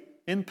late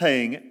in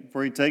paying it,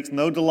 for he takes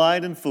no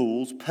delight in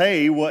fools.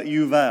 Pay what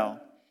you vow.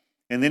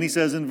 And then he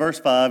says in verse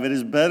 5, it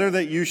is better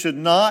that you should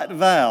not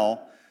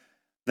vow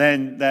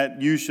than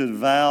that you should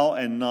vow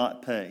and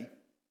not pay.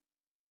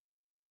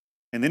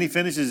 And then he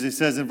finishes, he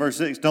says in verse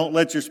 6, don't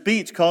let your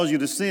speech cause you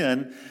to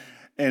sin,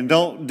 and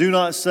do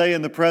not say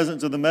in the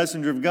presence of the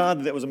messenger of God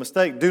that it was a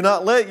mistake. Do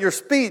not let your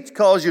speech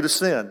cause you to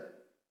sin.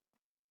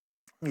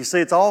 You see,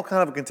 it's all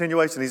kind of a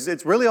continuation.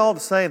 It's really all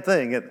the same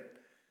thing, isn't it?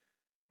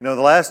 You know,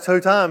 the last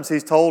two times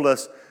he's told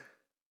us,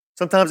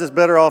 sometimes it's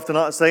better off to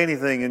not say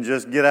anything and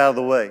just get out of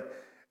the way.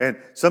 And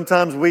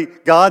sometimes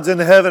God's in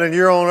heaven and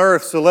you're on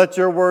earth, so let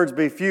your words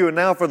be few. And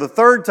now for the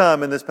third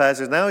time in this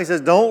passage, now he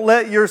says, don't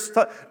let your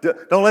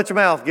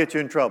mouth get you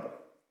in trouble.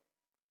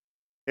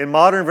 In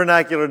modern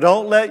vernacular,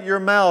 don't let your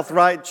mouth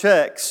write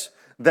checks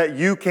that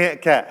you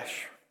can't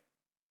cash.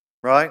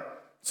 Right?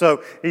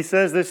 So he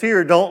says this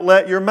here, don't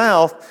let your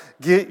mouth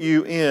get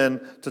you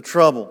into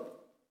trouble.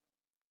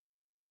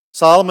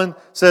 Solomon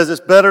says it's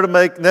better to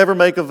never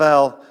make a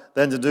vow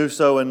than to do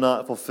so and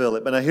not fulfill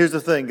it. But now here's the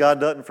thing, God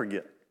doesn't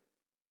forget.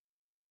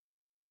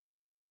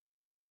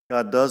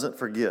 God doesn't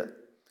forget.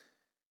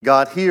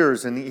 God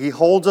hears and He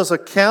holds us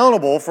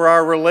accountable for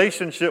our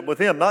relationship with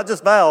Him. Not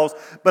just vows,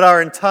 but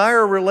our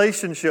entire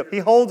relationship. He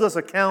holds us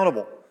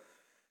accountable.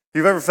 If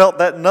you've ever felt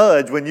that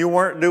nudge when you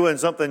weren't doing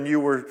something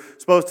you were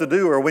supposed to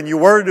do, or when you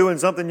were doing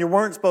something you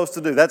weren't supposed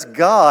to do, that's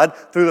God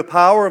through the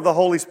power of the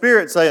Holy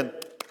Spirit saying,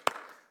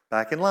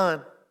 back in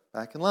line,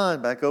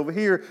 back over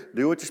here,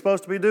 do what you're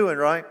supposed to be doing,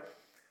 right?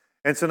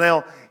 And so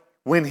now,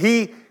 when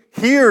He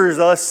hears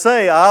us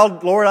say,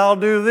 Lord, I'll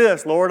do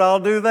this, Lord,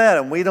 I'll do that,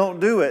 and we don't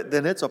do it,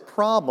 then it's a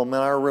problem in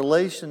our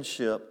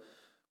relationship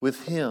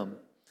with Him.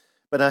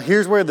 But now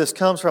here's where this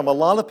comes from. A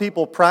lot of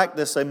people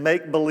practice a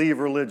make-believe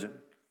religion.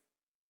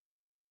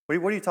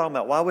 What are you talking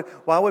about?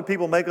 Why would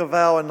people make a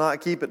vow and not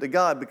keep it to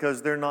God?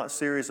 Because they're not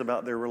serious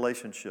about their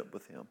relationship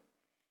with Him.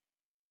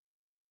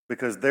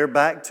 Because they're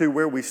back to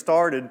where we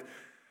started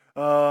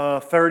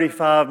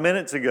 35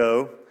 minutes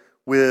ago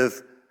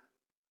with,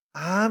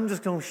 I'm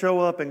just going to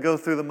show up and go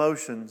through the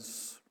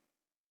motions.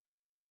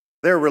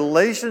 Their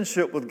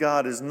relationship with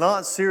God is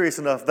not serious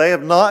enough. They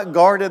have not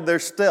guarded their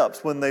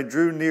steps when they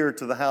drew near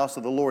to the house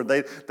of the Lord.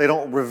 They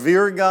don't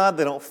revere God.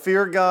 They don't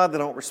fear God. They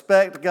don't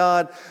respect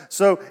God.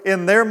 So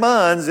in their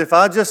minds, if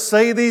I just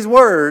say these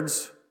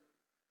words,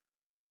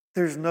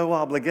 there's no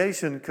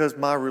obligation because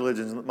my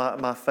religion,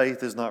 my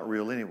faith is not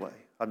real anyway.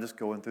 I'm just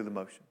going through the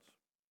motions.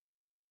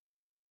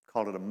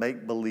 Call it a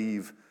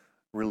make-believe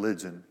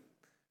religion.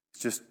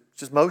 It's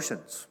just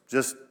motions,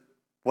 just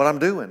what I'm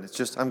doing. It's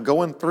just I'm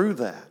going through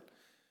that.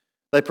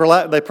 They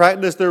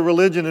practice their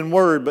religion in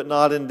word, but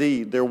not in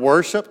deed. Their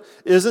worship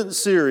isn't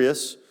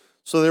serious,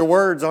 so their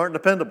words aren't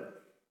dependable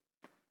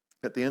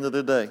at the end of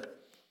the day.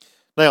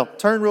 Now,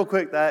 turn real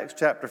quick to Acts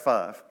chapter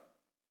 5.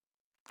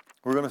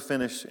 We're going to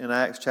finish in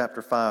Acts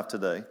chapter 5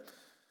 today.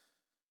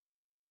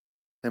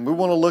 And we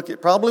want to look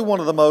at probably one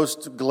of the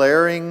most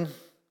glaring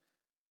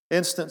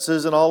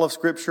instances in all of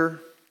Scripture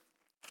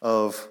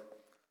of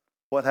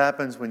what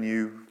happens when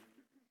you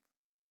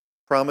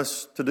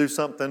promise to do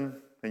something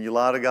and you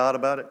lie to God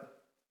about it.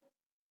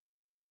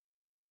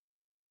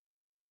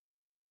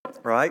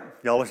 Right?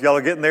 Y'all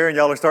are getting there and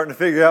y'all are starting to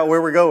figure out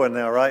where we're going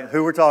now, right?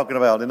 Who we're talking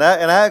about. In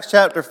Acts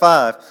chapter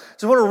 5,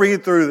 just want to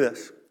read through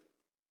this.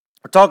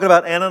 We're talking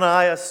about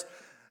Ananias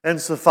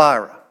and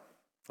Sapphira.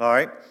 All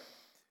right?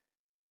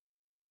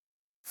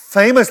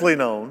 Famously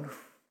known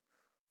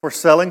for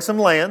selling some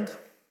land,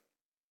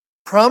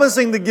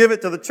 promising to give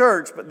it to the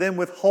church, but then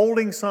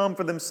withholding some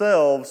for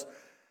themselves.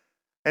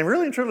 And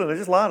really and truly, they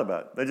just lied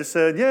about it. They just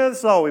said, yeah, this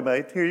is all we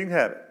made. Here, you can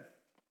have it.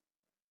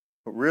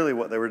 But really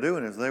what they were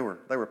doing is they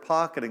were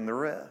pocketing the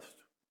rest.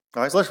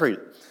 All right, so let's read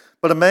it.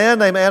 But a man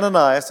named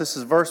Ananias, this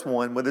is verse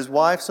 1, with his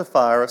wife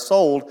Sapphira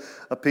sold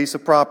a piece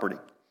of property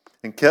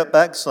and kept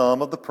back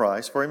some of the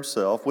price for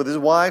himself with his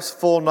wife's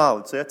full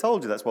knowledge. See, I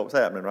told you that's what was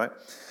happening, right?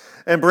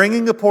 And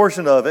bringing a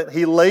portion of it,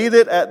 he laid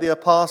it at the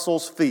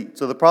apostles' feet.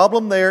 So the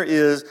problem there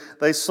is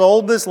they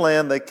sold this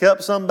land, they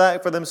kept some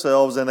back for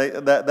themselves, and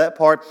that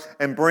part,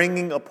 and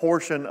bringing a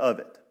portion of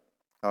it.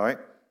 All right?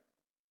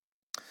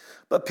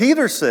 But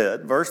Peter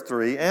said, verse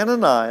 3,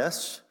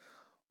 Ananias,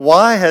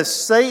 why has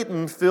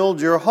Satan filled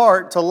your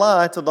heart to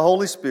lie to the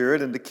Holy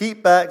Spirit and to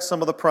keep back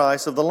some of the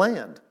price of the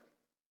land?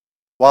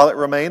 While it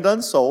remained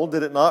unsold,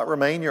 did it not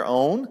remain your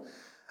own?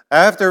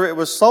 After it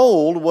was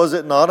sold, was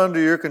it not under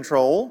your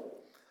control?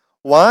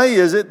 Why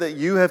is it that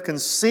you have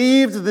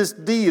conceived this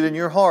deed in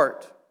your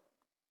heart?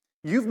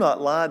 You've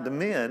not lied to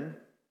men,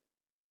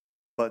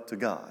 but to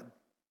God.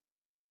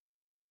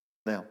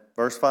 Now,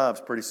 verse 5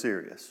 is pretty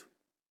serious.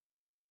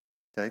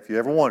 Okay, if you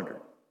ever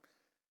wondered.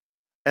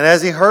 And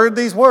as he heard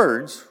these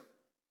words,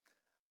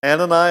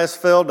 Ananias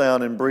fell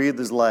down and breathed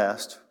his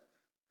last.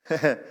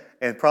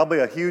 And probably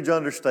a huge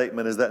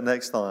understatement is that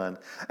next line.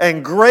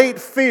 And great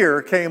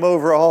fear came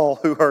over all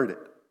who heard it.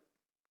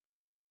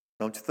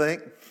 Don't you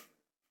think?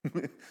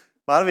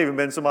 Might have even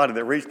been somebody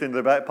that reached into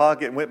their back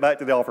pocket and went back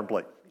to the offering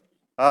plate.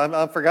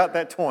 I forgot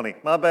that 20.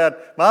 My bad.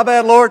 My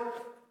bad, Lord.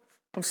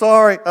 I'm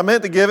sorry. I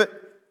meant to give it.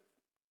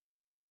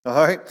 All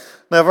right.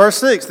 Now, verse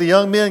 6, the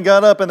young men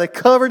got up and they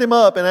covered him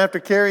up, and after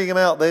carrying him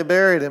out, they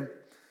buried him.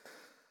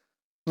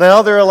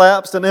 Now there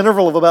elapsed an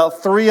interval of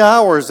about 3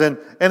 hours, and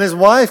his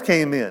wife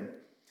came in,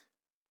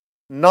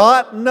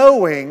 not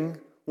knowing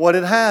what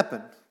had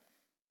happened.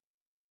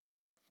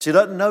 She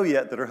doesn't know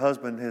yet that her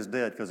husband is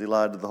dead because he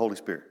lied to the Holy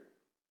Spirit.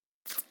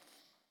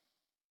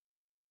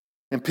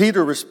 And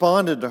Peter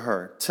responded to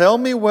her, tell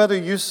me whether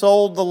you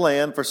sold the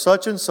land for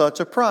such and such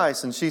a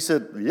price. And she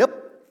said, yep,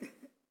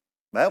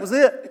 that was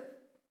it.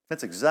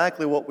 That's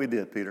exactly what we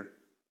did, Peter.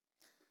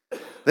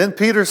 Then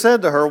Peter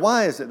said to her,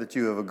 why is it that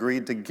you have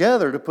agreed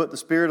together to put the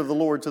Spirit of the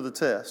Lord to the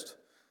test?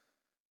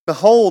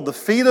 Behold, the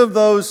feet of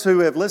those who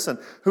have, listen,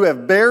 who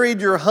have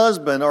buried your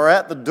husband are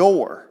at the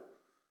door.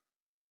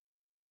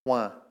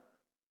 Why?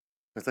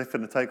 Because they're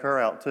finna take her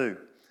out too.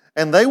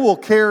 And they will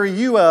carry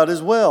you out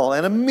as well.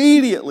 And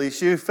immediately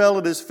she fell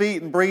at his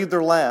feet and breathed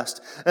her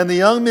last. And the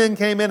young men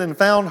came in and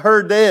found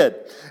her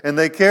dead. And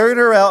they carried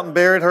her out and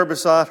buried her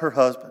beside her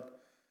husband.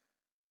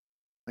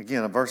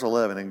 Again, in verse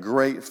 11, and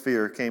great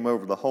fear came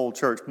over the whole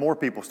church. More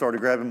people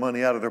started grabbing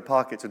money out of their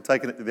pockets and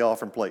taking it to the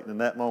offering plate in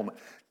that moment,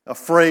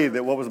 afraid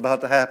that what was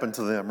about to happen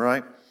to them,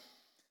 right?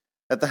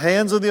 At the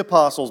hands of the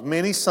apostles,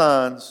 many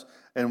signs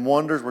and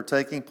wonders were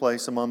taking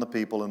place among the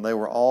people, and they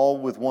were all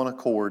with one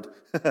accord,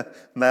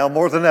 now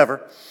more than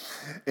ever,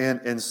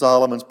 in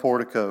Solomon's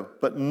portico.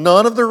 But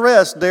none of the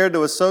rest dared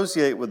to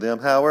associate with them,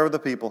 however the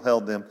people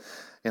held them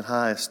in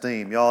high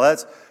esteem. Y'all,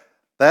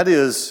 that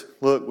is,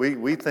 look,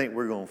 we think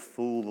we're going to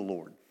fool the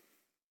Lord.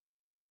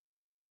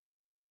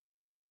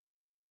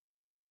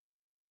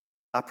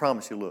 I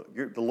promise you, look,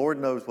 the Lord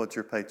knows what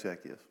your paycheck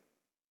is.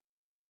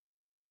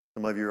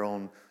 Some of you are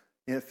on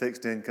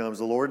fixed incomes.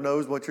 The Lord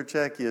knows what your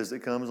check is that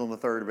comes on the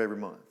 3rd of every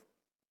month.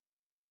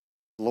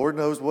 The Lord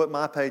knows what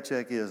my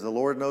paycheck is. The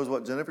Lord knows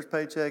what Jennifer's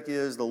paycheck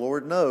is. The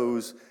Lord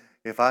knows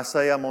if I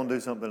say I'm going to do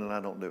something and I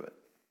don't do it.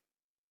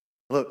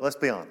 Look, let's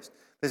be honest.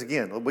 This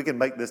again, we can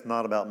make this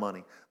not about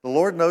money. The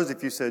Lord knows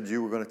if you said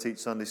you were going to teach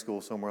Sunday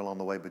school somewhere along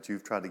the way, but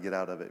you've tried to get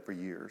out of it for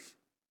years.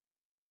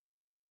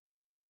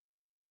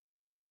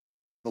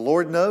 The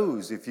Lord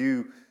knows if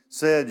you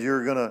said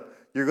you're going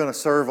to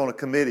serve on a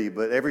committee,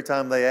 but every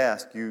time they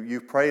ask, you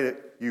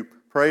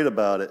prayed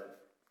about it,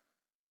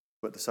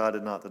 but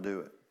decided not to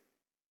do it.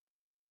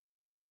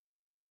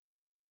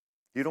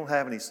 You don't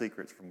have any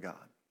secrets from God.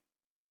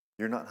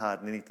 You're not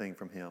hiding anything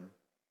from Him.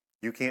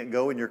 You can't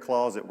go in your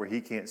closet where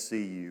He can't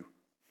see you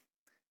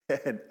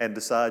and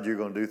decide you're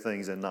going to do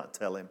things and not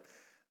tell Him.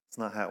 It's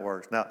not how it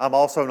works. Now, I'm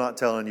also not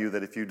telling you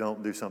that if you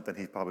don't do something,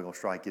 He's probably going to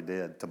strike you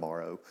dead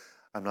tomorrow.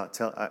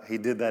 He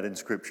did that in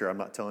Scripture. I'm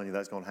not telling you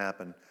that's going to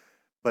happen.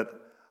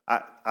 But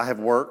I have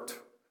worked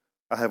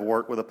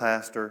with a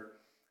pastor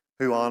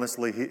who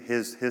honestly,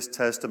 his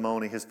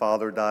testimony, his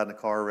father died in a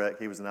car wreck.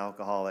 He was an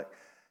alcoholic.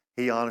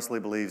 He honestly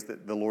believes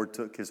that the Lord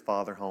took his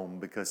father home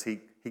because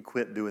he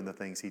quit doing the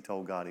things he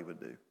told God he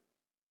would do.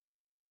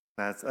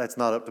 Now, that's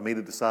not up to me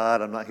to decide.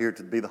 I'm not here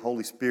to be the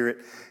Holy Spirit.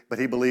 But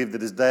he believed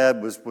that his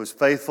dad was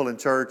faithful in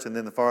church, and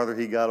then the farther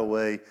he got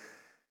away,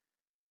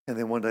 and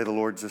then one day the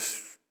Lord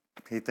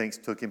he thinks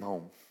took him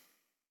home.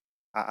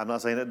 I'm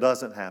not saying it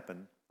doesn't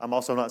happen. I'm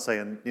also not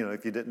saying,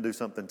 if you didn't do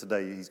something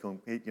today,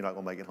 you're not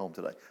going to make it home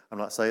today. I'm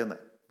not saying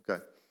that,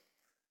 okay?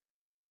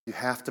 You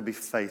have to be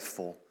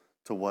faithful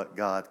to what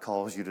God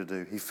calls you to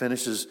do. He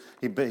finishes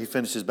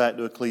back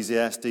to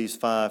Ecclesiastes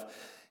 5.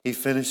 He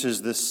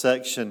finishes this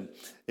section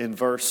in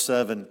verse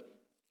 7.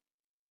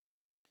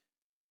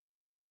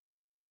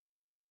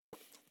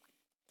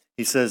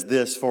 He says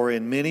this, "For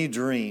in many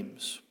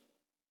dreams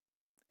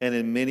and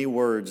in many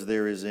words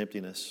there is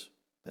emptiness."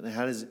 And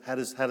how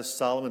does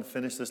Solomon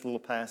finish this little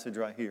passage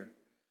right here?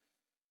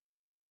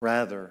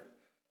 Rather,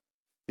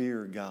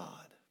 fear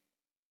God.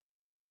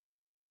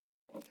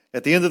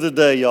 At the end of the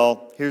day,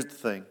 y'all, here's the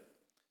thing.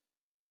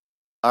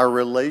 Our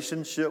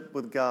relationship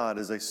with God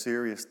is a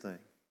serious thing.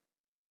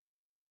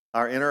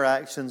 Our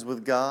interactions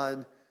with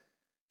God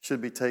should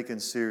be taken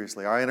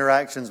seriously. Our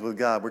interactions with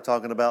God, we're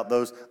talking about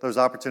those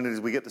opportunities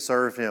we get to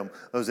serve Him.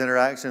 Those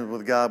interactions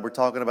with God, we're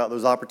talking about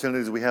those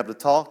opportunities we have to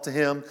talk to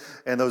Him.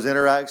 And those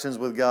interactions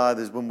with God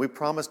is when we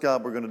promise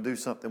God we're going to do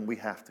something, we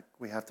have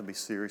to be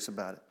serious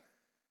about it.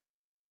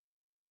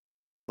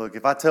 Look,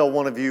 if I tell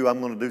one of you I'm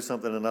going to do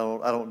something and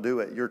I don't do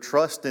it, your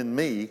trust in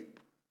me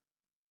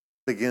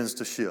begins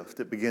to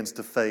shift. It begins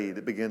to fade.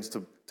 It begins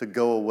to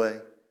go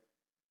away.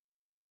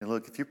 And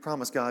look, if you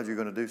promise God you're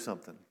going to do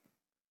something,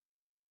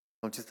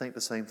 don't you think the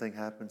same thing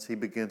happens? He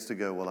begins to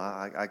go, well,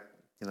 I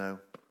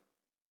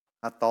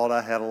thought I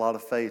had a lot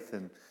of faith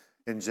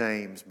in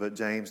James, but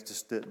James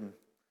just didn't.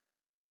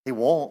 He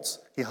wants,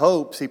 he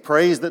hopes, he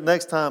prays that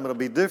next time it'll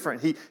be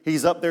different.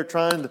 He's up there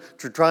trying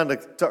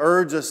to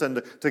urge us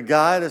and to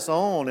guide us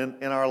on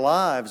in our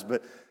lives.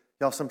 But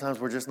y'all, sometimes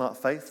we're just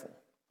not faithful.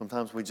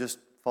 Sometimes we just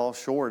fall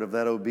short of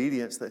that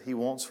obedience that He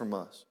wants from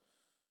us.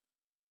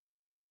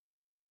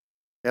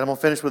 And I'm going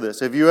to finish with this.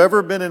 Have you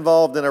ever been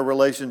involved in a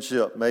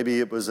relationship? Maybe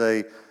it was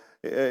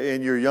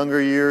in your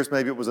younger years,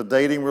 maybe it was a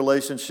dating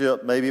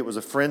relationship, maybe it was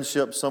a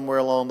friendship somewhere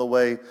along the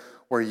way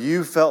where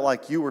you felt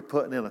like you were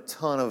putting in a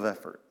ton of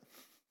effort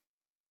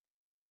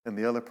and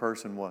the other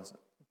person wasn't.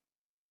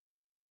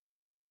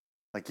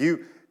 Like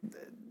you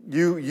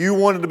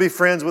wanted to be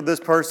friends with this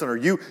person, or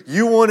you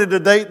wanted to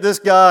date this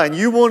guy and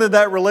you wanted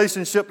that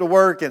relationship to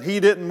work and he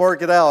didn't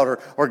work it out,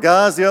 or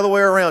guys the other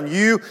way around.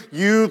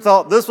 You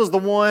thought this was the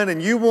one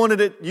and you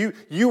wanted it.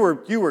 You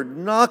were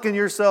knocking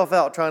yourself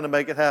out trying to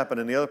make it happen,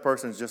 and the other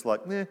person's just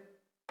like, meh.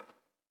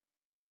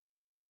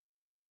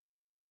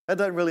 That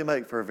doesn't really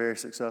make for a very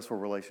successful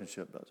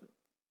relationship, does it?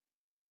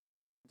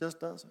 It just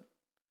doesn't.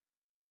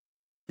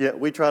 Yet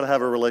we try to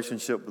have a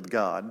relationship with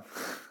God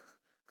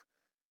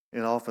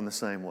in often the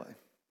same way.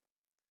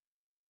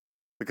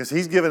 Because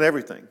He's given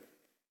everything.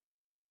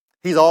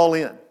 He's all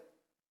in.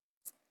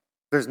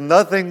 There's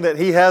nothing that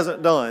He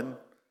hasn't done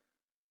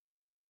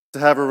to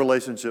have a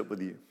relationship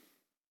with you.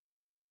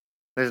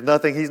 There's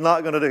nothing He's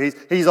not going to do.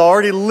 He's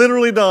already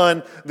literally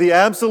done the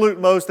absolute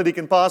most that He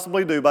can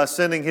possibly do by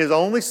sending His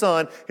only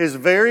Son, His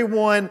very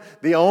one,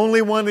 the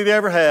only one that He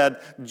ever had,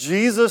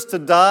 Jesus, to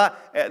die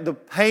at the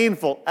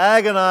painful,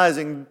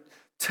 agonizing,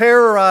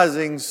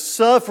 terrorizing,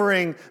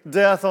 suffering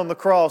death on the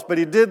cross. But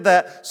He did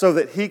that so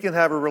that He can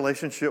have a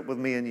relationship with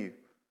me and you.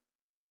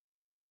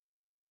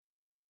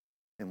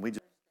 And we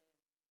just,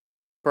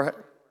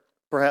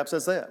 perhaps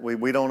that's that.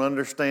 We don't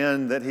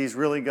understand that He's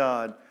really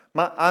God.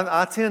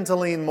 I tend to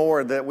lean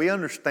more that we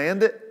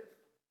understand it,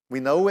 we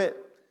know it.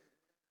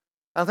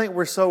 I think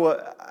we're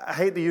so, I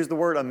hate to use the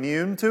word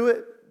immune to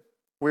it.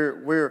 We've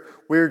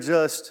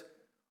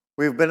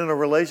been in a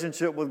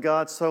relationship with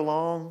God so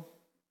long.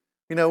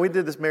 You know, we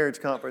did this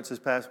marriage conference this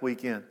past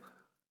weekend.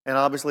 And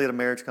obviously at a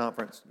marriage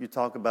conference, you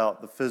talk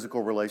about the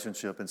physical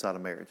relationship inside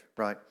of marriage,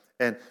 right?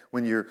 And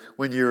when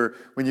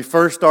you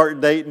first start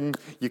dating,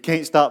 you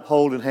can't stop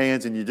holding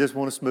hands and you just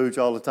want to smooch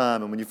all the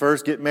time. And when you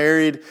first get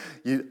married,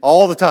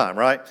 all the time,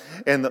 right?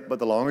 But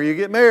the longer you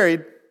get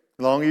married,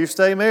 the longer you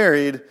stay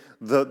married,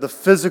 the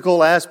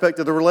physical aspect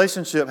of the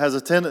relationship has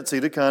a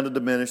tendency to kind of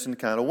diminish and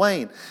kind of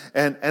wane.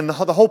 And the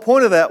whole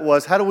point of that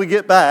was, how do we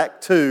get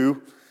back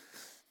to,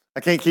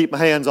 I can't keep my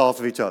hands off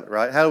of each other,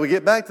 right? How do we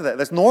get back to that?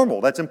 That's normal.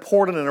 That's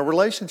important in a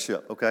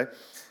relationship, okay?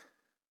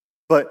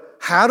 But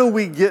how do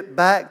we get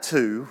back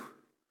to,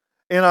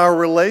 in our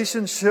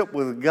relationship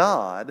with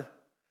God,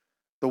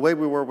 the way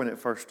we were when it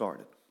first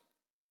started?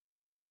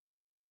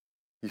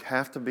 You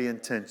have to be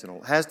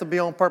intentional. It has to be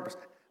on purpose.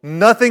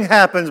 Nothing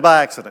happens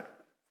by accident.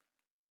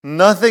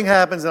 Nothing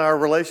happens in our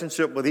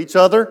relationship with each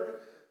other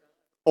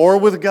or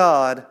with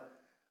God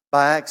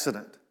by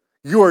accident.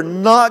 You are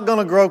not going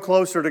to grow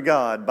closer to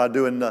God by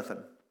doing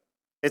nothing.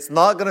 It's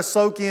not going to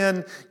soak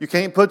in. You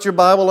can't put your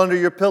Bible under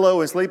your pillow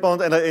and sleep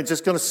on it, and it's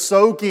just going to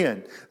soak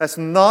in. That's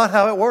not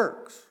how it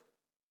works.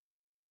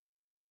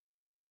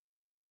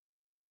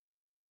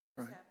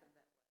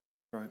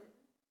 Right.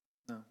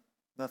 No.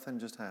 Nothing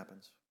just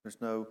happens. There's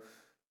no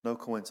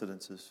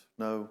coincidences.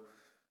 No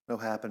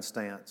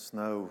happenstance.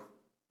 No,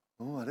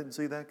 oh, I didn't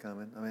see that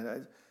coming. I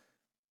mean,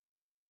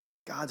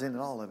 God's in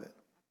all of it.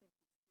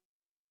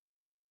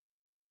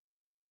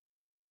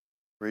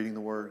 Reading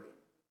the Word,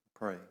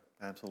 praying,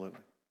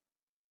 absolutely.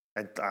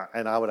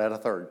 And I would add a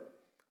third.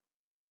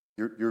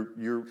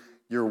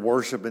 Your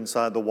worship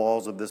inside the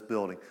walls of this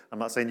building. I'm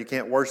not saying you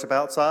can't worship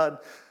outside,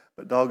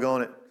 but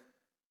doggone it.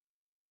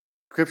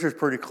 Scripture is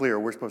pretty clear.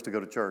 We're supposed to go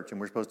to church and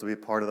we're supposed to be a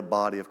part of the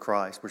body of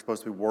Christ. We're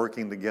supposed to be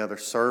working together,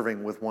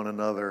 serving with one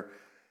another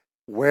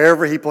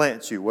Wherever He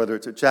plants you, whether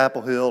it's at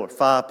Chapel Hill or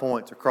 5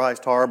 Points or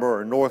Christ Harbor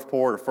or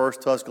Northport or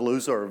First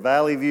Tuscaloosa or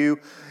Valley View,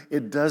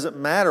 it doesn't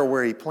matter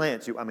where He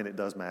plants you. I mean, it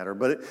does matter,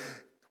 but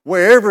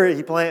wherever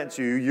He plants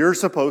you, you're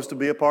supposed to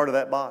be a part of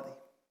that body.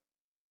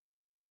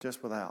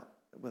 Just without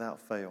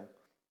fail.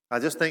 I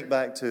just think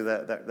back to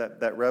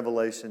that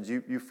Revelations.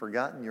 You've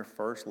forgotten your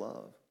first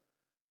love.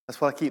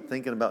 That's what I keep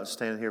thinking about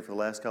standing here for the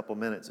last couple of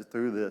minutes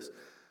through this.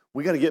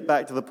 We got to get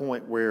back to the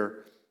point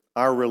where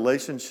our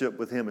relationship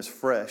with Him is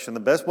fresh. And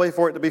the best way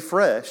for it to be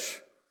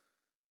fresh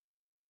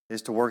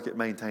is to work at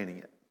maintaining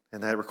it.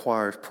 And that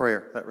requires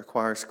prayer. That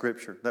requires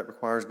Scripture. That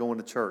requires going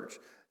to church.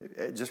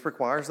 It just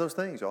requires those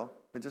things, y'all.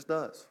 It just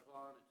does.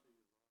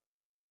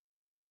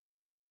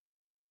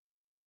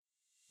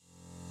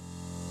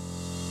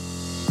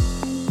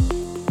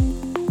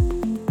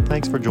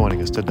 Thanks for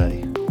joining us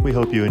today. We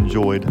hope you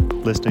enjoyed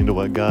listening to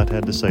what God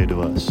had to say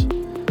to us.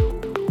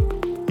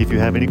 If you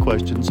have any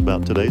questions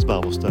about today's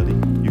Bible study,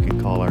 you can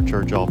call our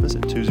church office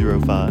at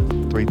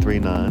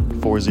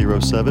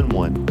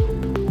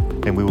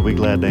 205-339-4071, and we will be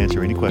glad to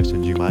answer any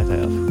questions you might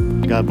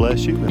have. God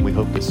bless you, and we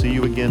hope to see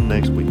you again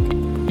next week.